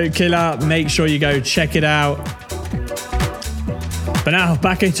absolute killer, make sure you go check it out. But now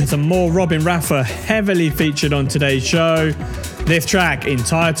back into some more Robin Raffa, heavily featured on today's show. This track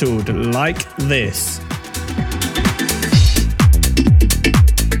entitled Like This.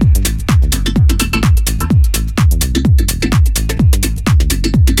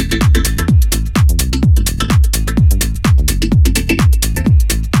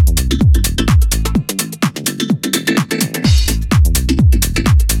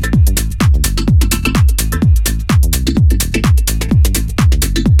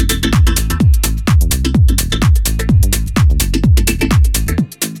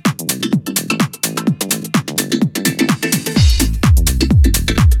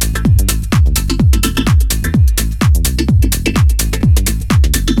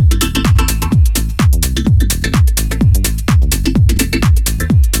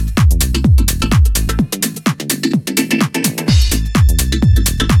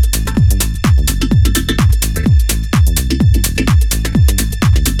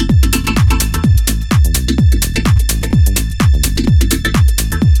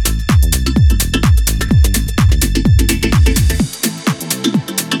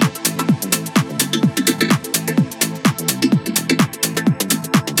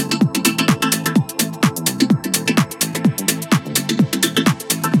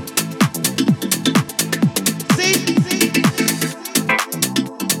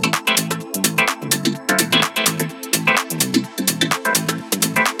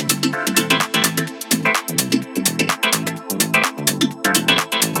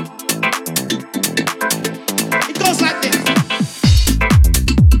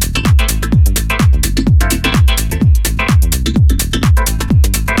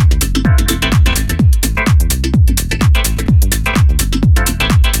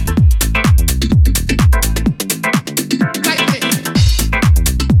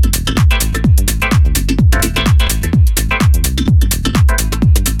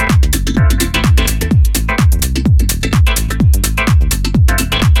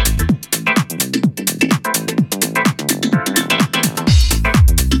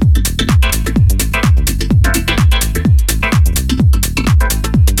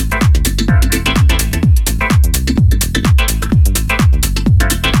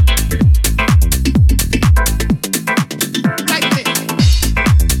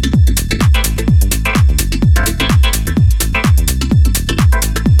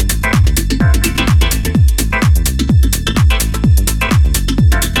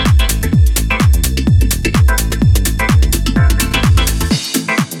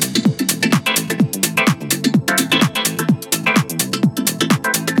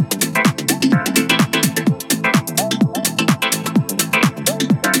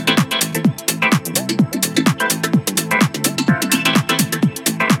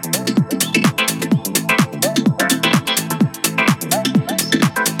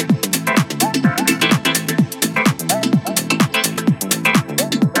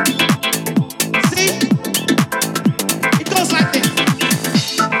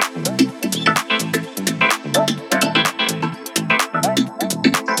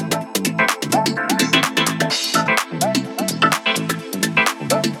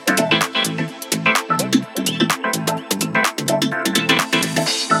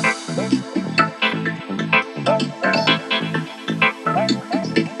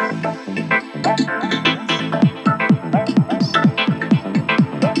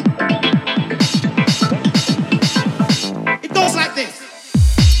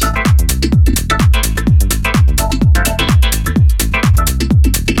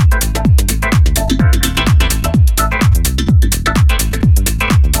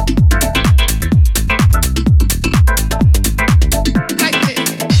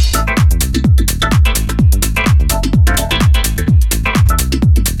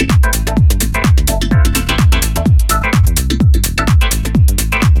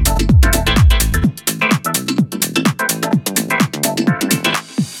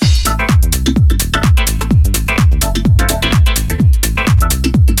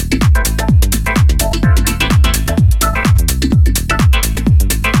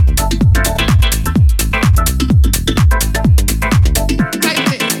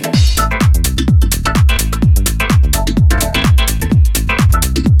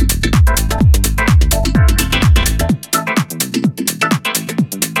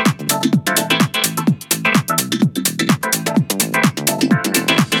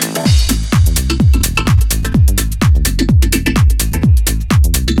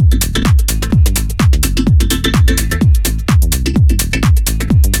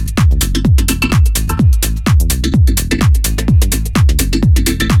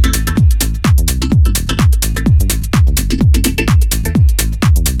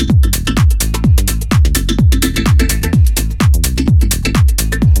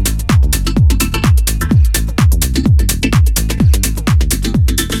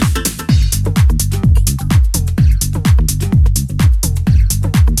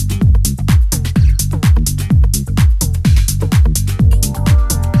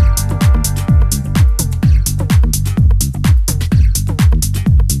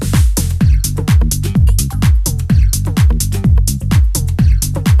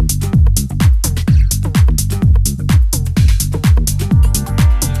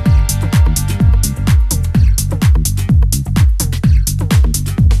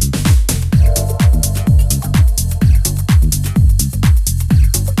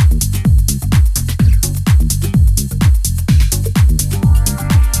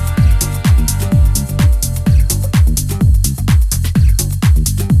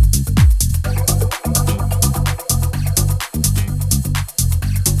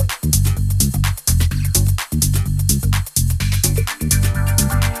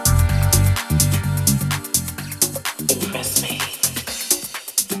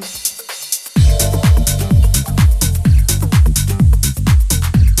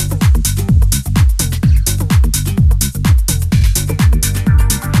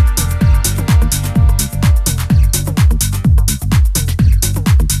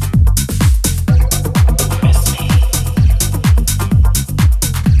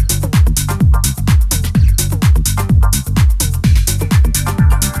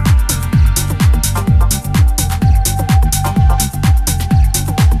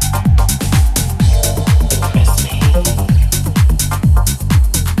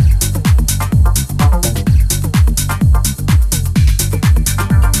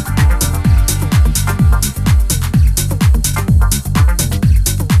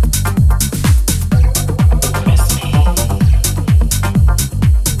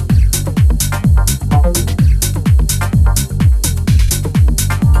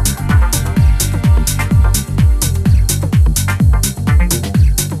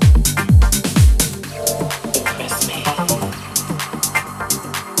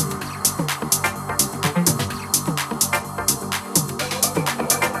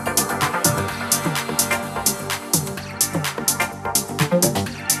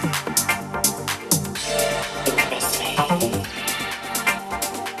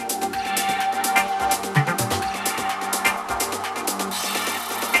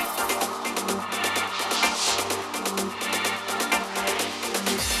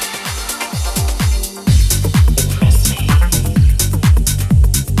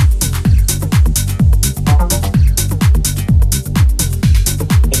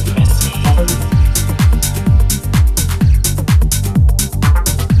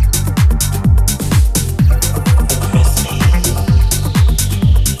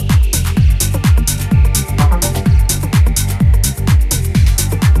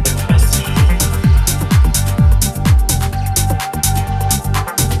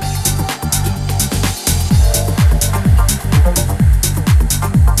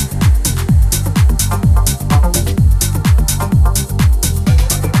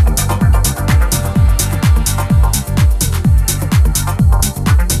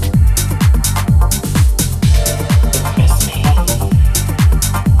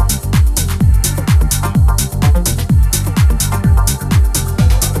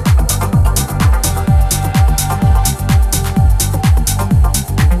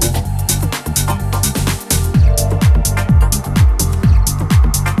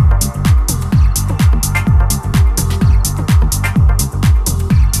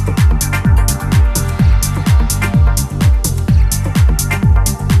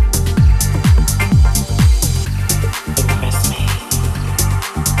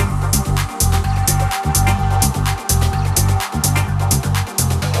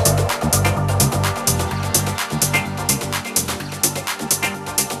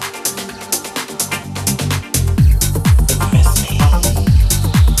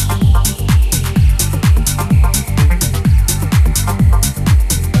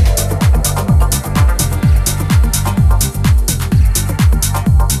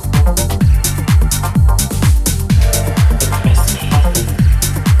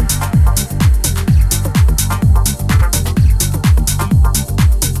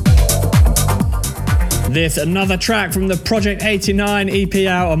 This another track from the Project 89 EP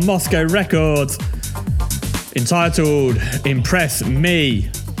out on Moscow Records, entitled Impress Me.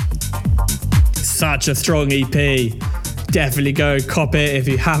 Such a strong EP. Definitely go cop it if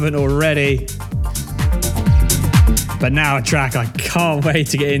you haven't already. But now a track I can't wait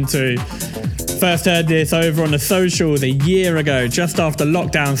to get into. First heard this over on the socials a year ago, just after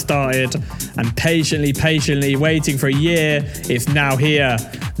lockdown started, and patiently waiting for a year, it's now here.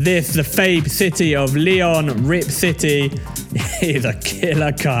 This, the Fabe City of Leon Rip City, is a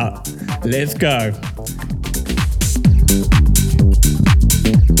killer cut. Let's go.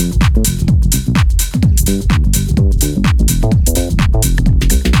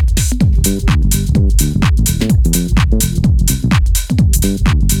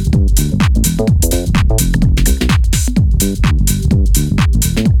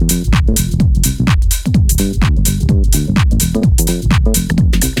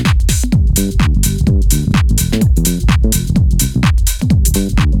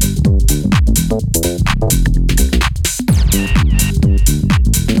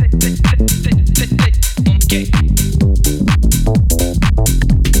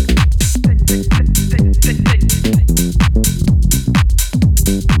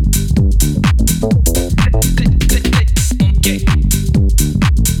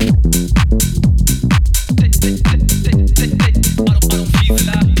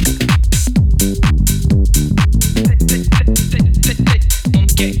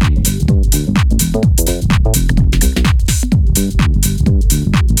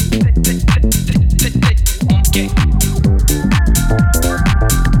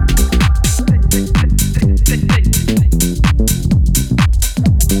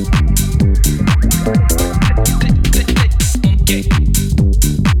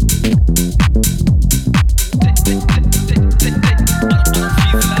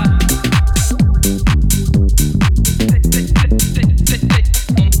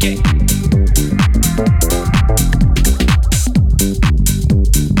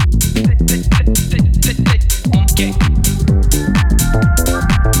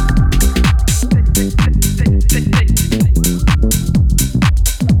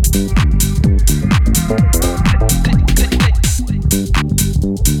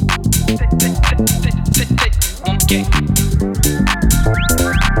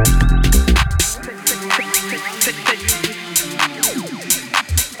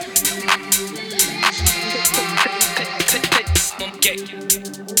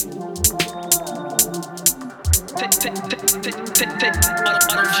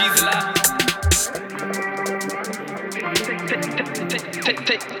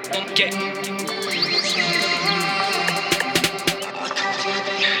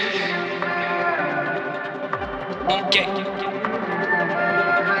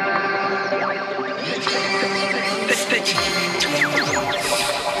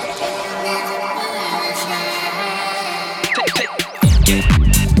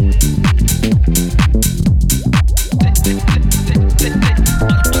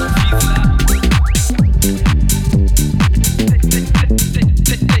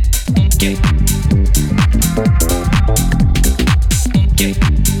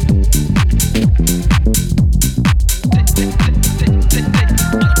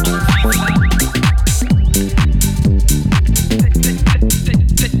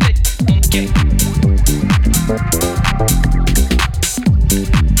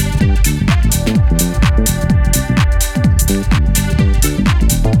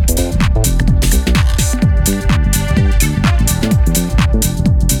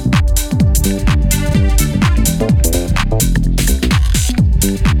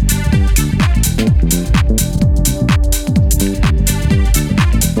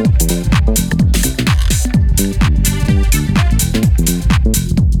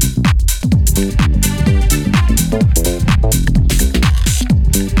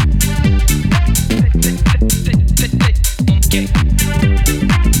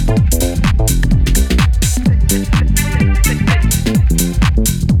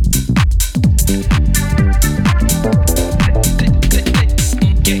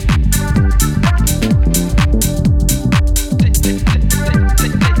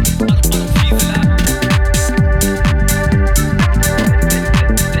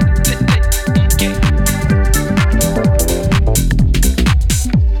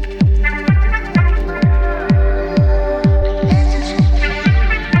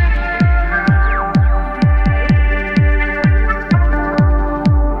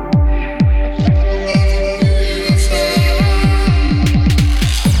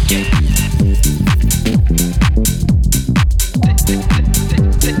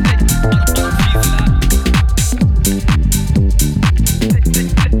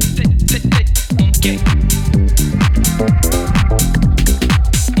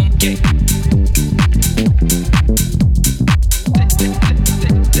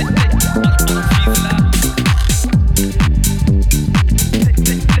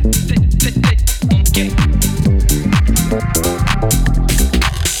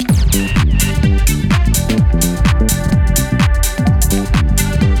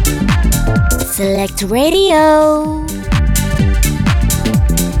 Select Radio.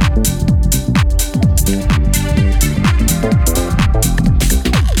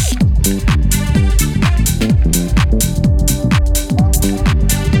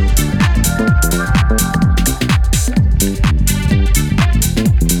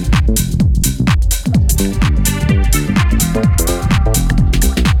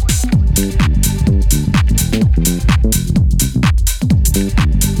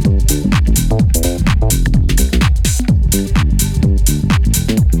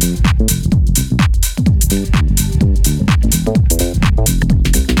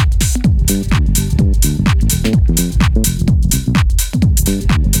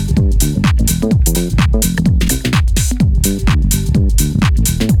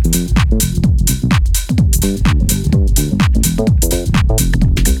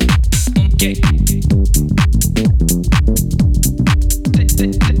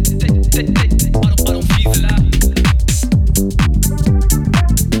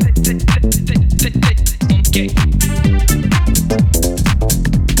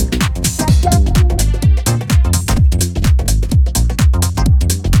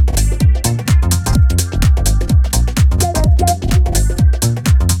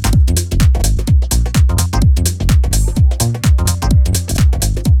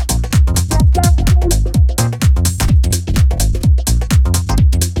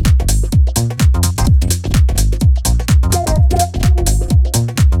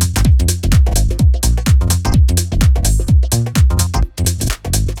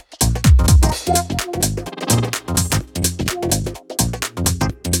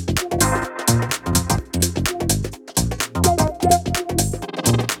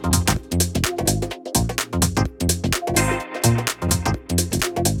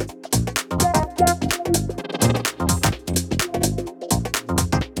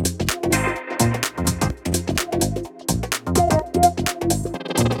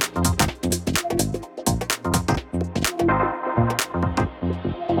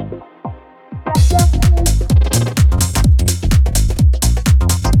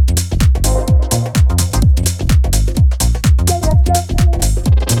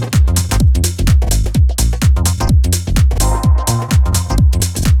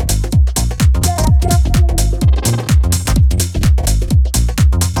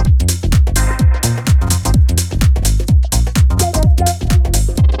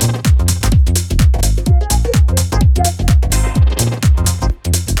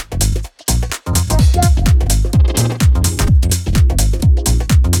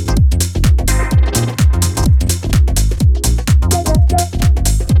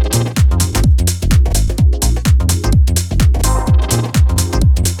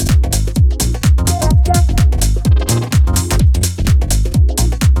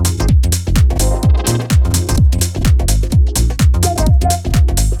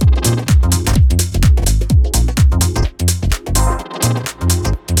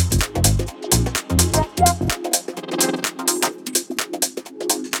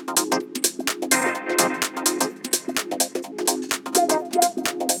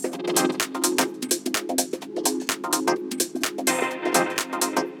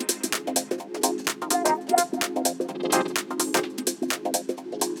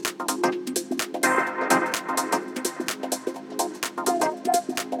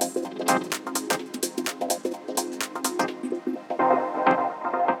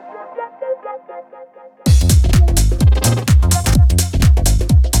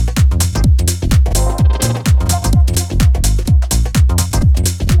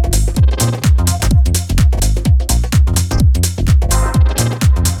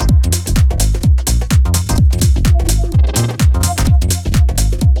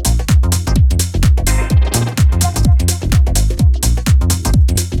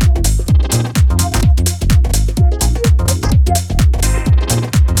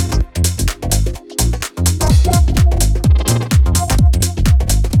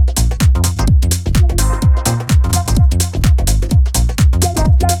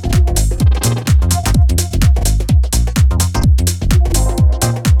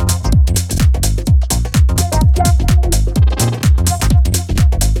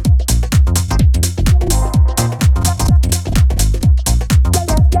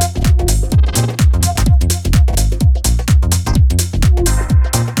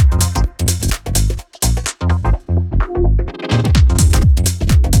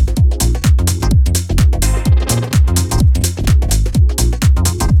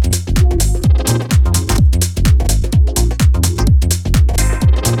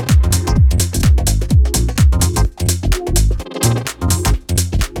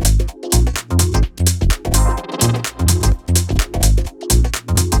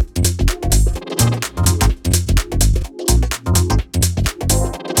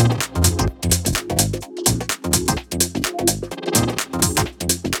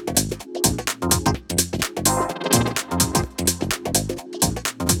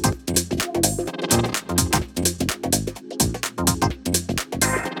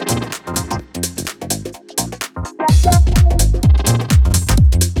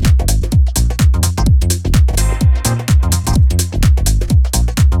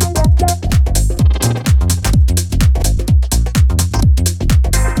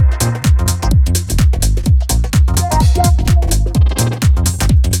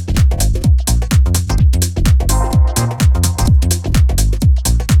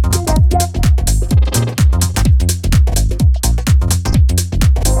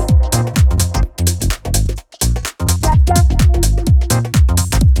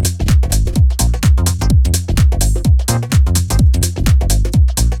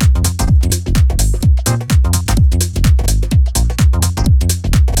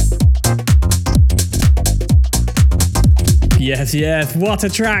 Yes, what a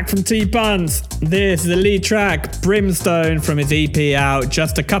track from T-Buns. This is the lead track, Brimstone, from his EP out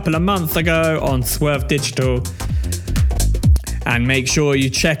just a couple of months ago on Swerve Digital. And make sure you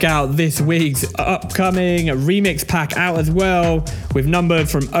check out this week's upcoming remix pack out as well, with numbers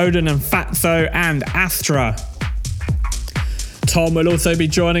from Odin and Fatso and Astra. Tom will also be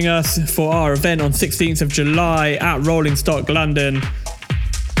joining us for our event on 16th of July at Rolling Stock London.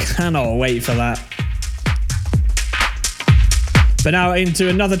 Cannot wait for that. But now into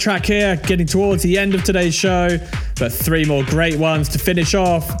another track here, getting towards the end of today's show, but 3 more great ones to finish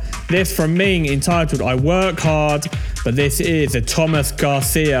off. This from Ming, entitled I Work Hard, but this is a Thomas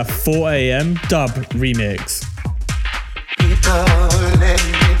Garcia 4am dub remix. People, let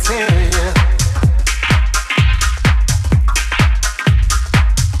me tell you,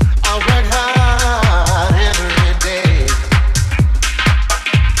 I work hard every day.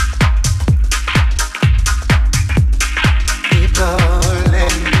 People,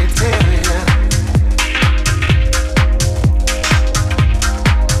 let me tell you,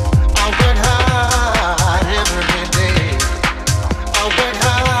 I work hard every day. I work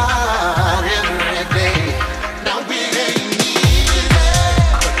hard every day. Now we ain't easy.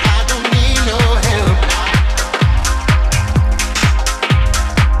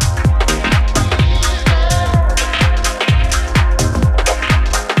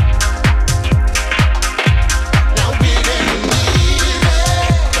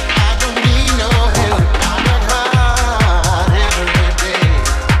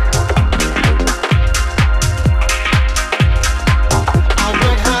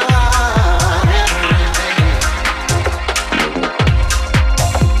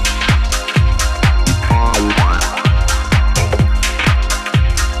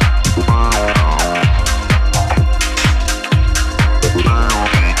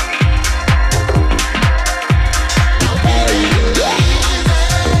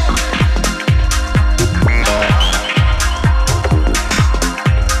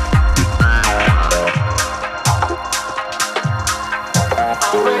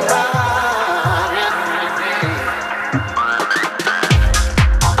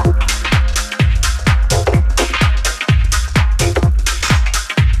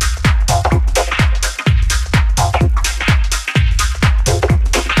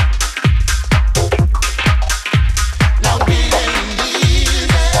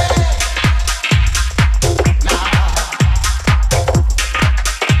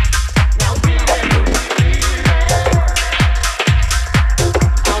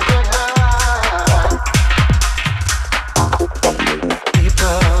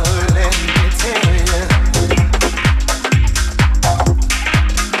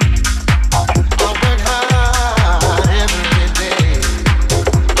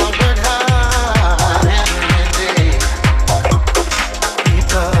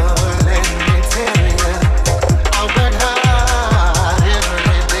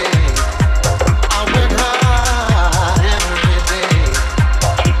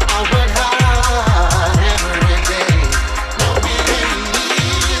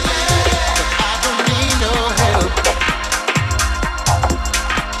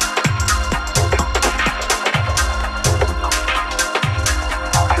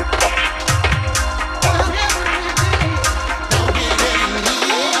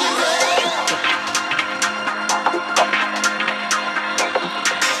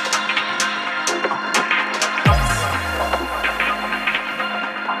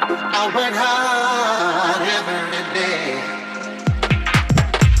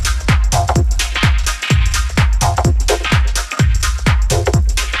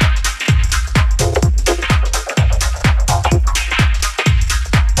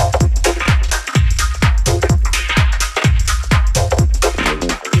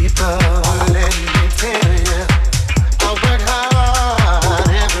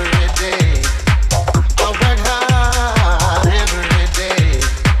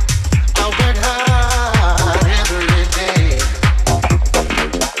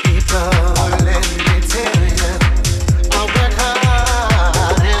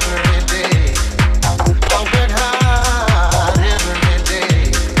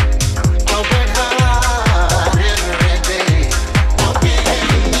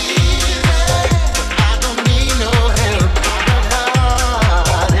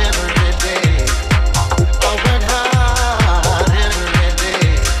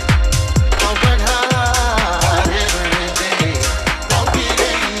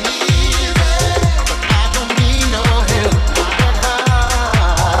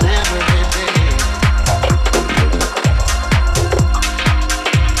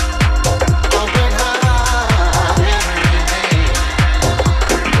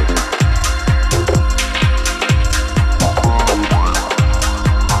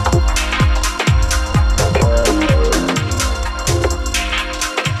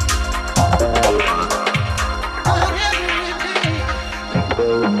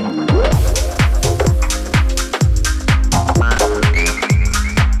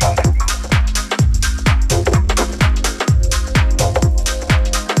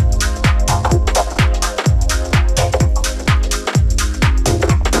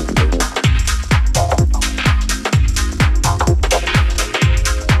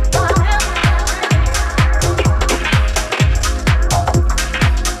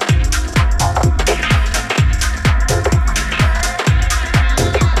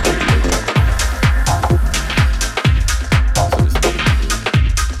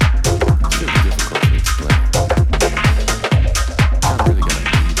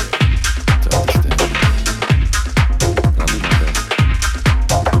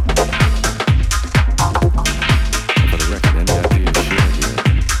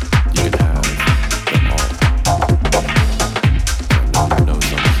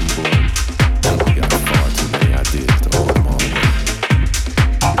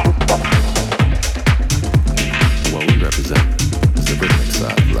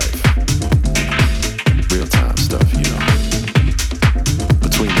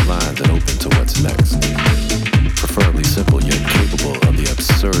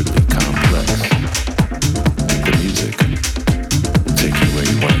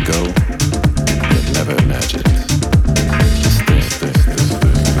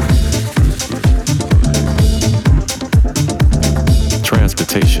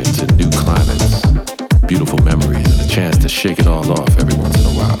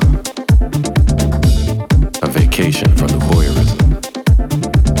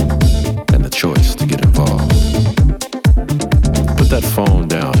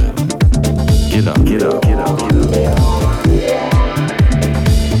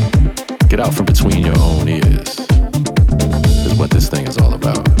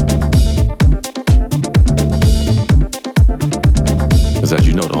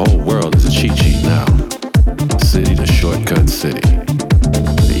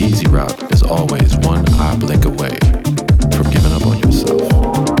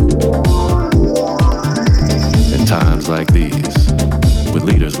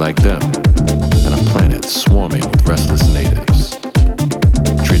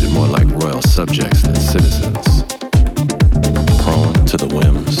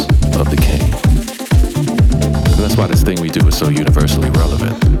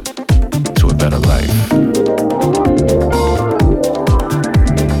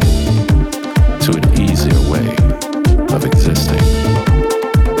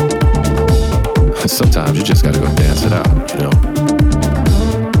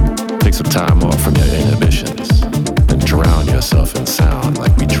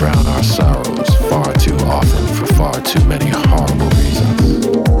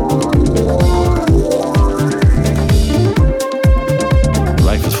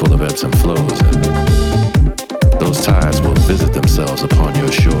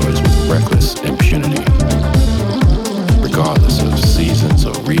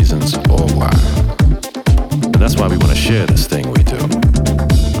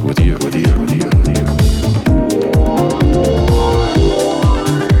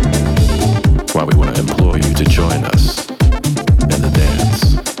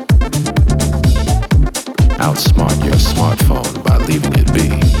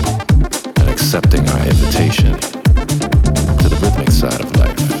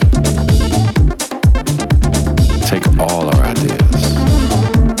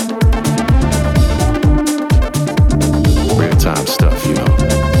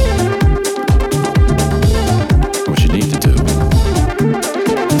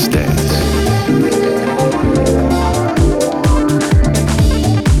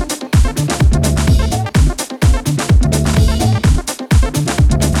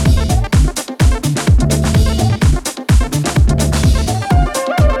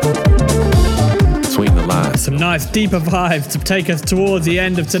 Deeper vibes to take us towards the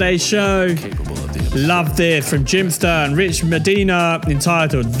end of today's show. Love this from Jim Stern, Rich Medina,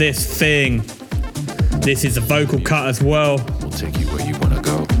 entitled This Thing. This is a vocal cut as well. We'll take you where you want to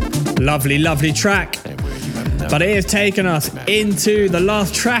go. Lovely, lovely track. But it has taken us into the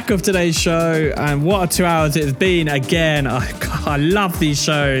last track of today's show, and what a 2 hours it has been again. I love these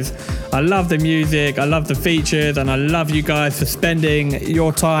shows. I love the music, I love the features, and I love you guys for spending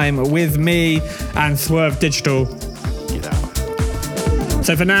your time with me and Swerve Digital.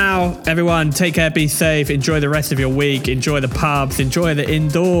 So for now, everyone, take care, be safe, enjoy the rest of your week, enjoy the pubs, enjoy the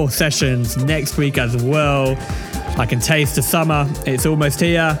indoor sessions next week as well. I can taste the summer, it's almost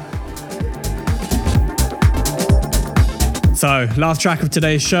here. So, last track of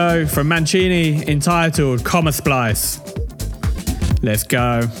today's show from Mancini, entitled Comma Splice. Let's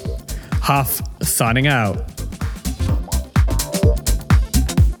go. Huff signing out.